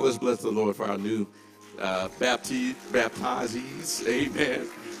on, let's bless the Lord for our new baptizees. Amen.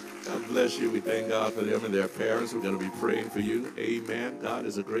 God bless you. We thank God for them and their parents. We're going to be praying for you. Amen. God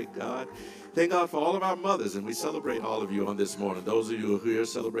is a great God. Thank God for all of our mothers, and we celebrate all of you on this morning. Those of you who are here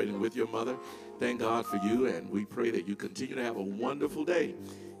celebrating with your mother, thank God for you, and we pray that you continue to have a wonderful day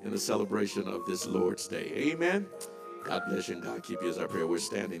in the celebration of this Lord's Day. Amen. God bless you, and God keep you as our prayer. We're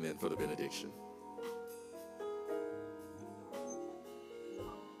standing then for the benediction.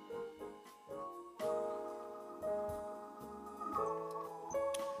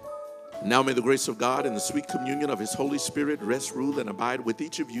 Now may the grace of God and the sweet communion of his Holy Spirit rest, rule, and abide with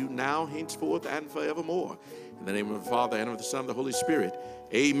each of you now, henceforth, and forevermore. In the name of the Father, and of the Son, and the Holy Spirit.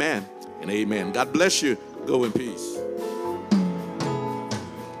 Amen and amen. God bless you. Go in peace.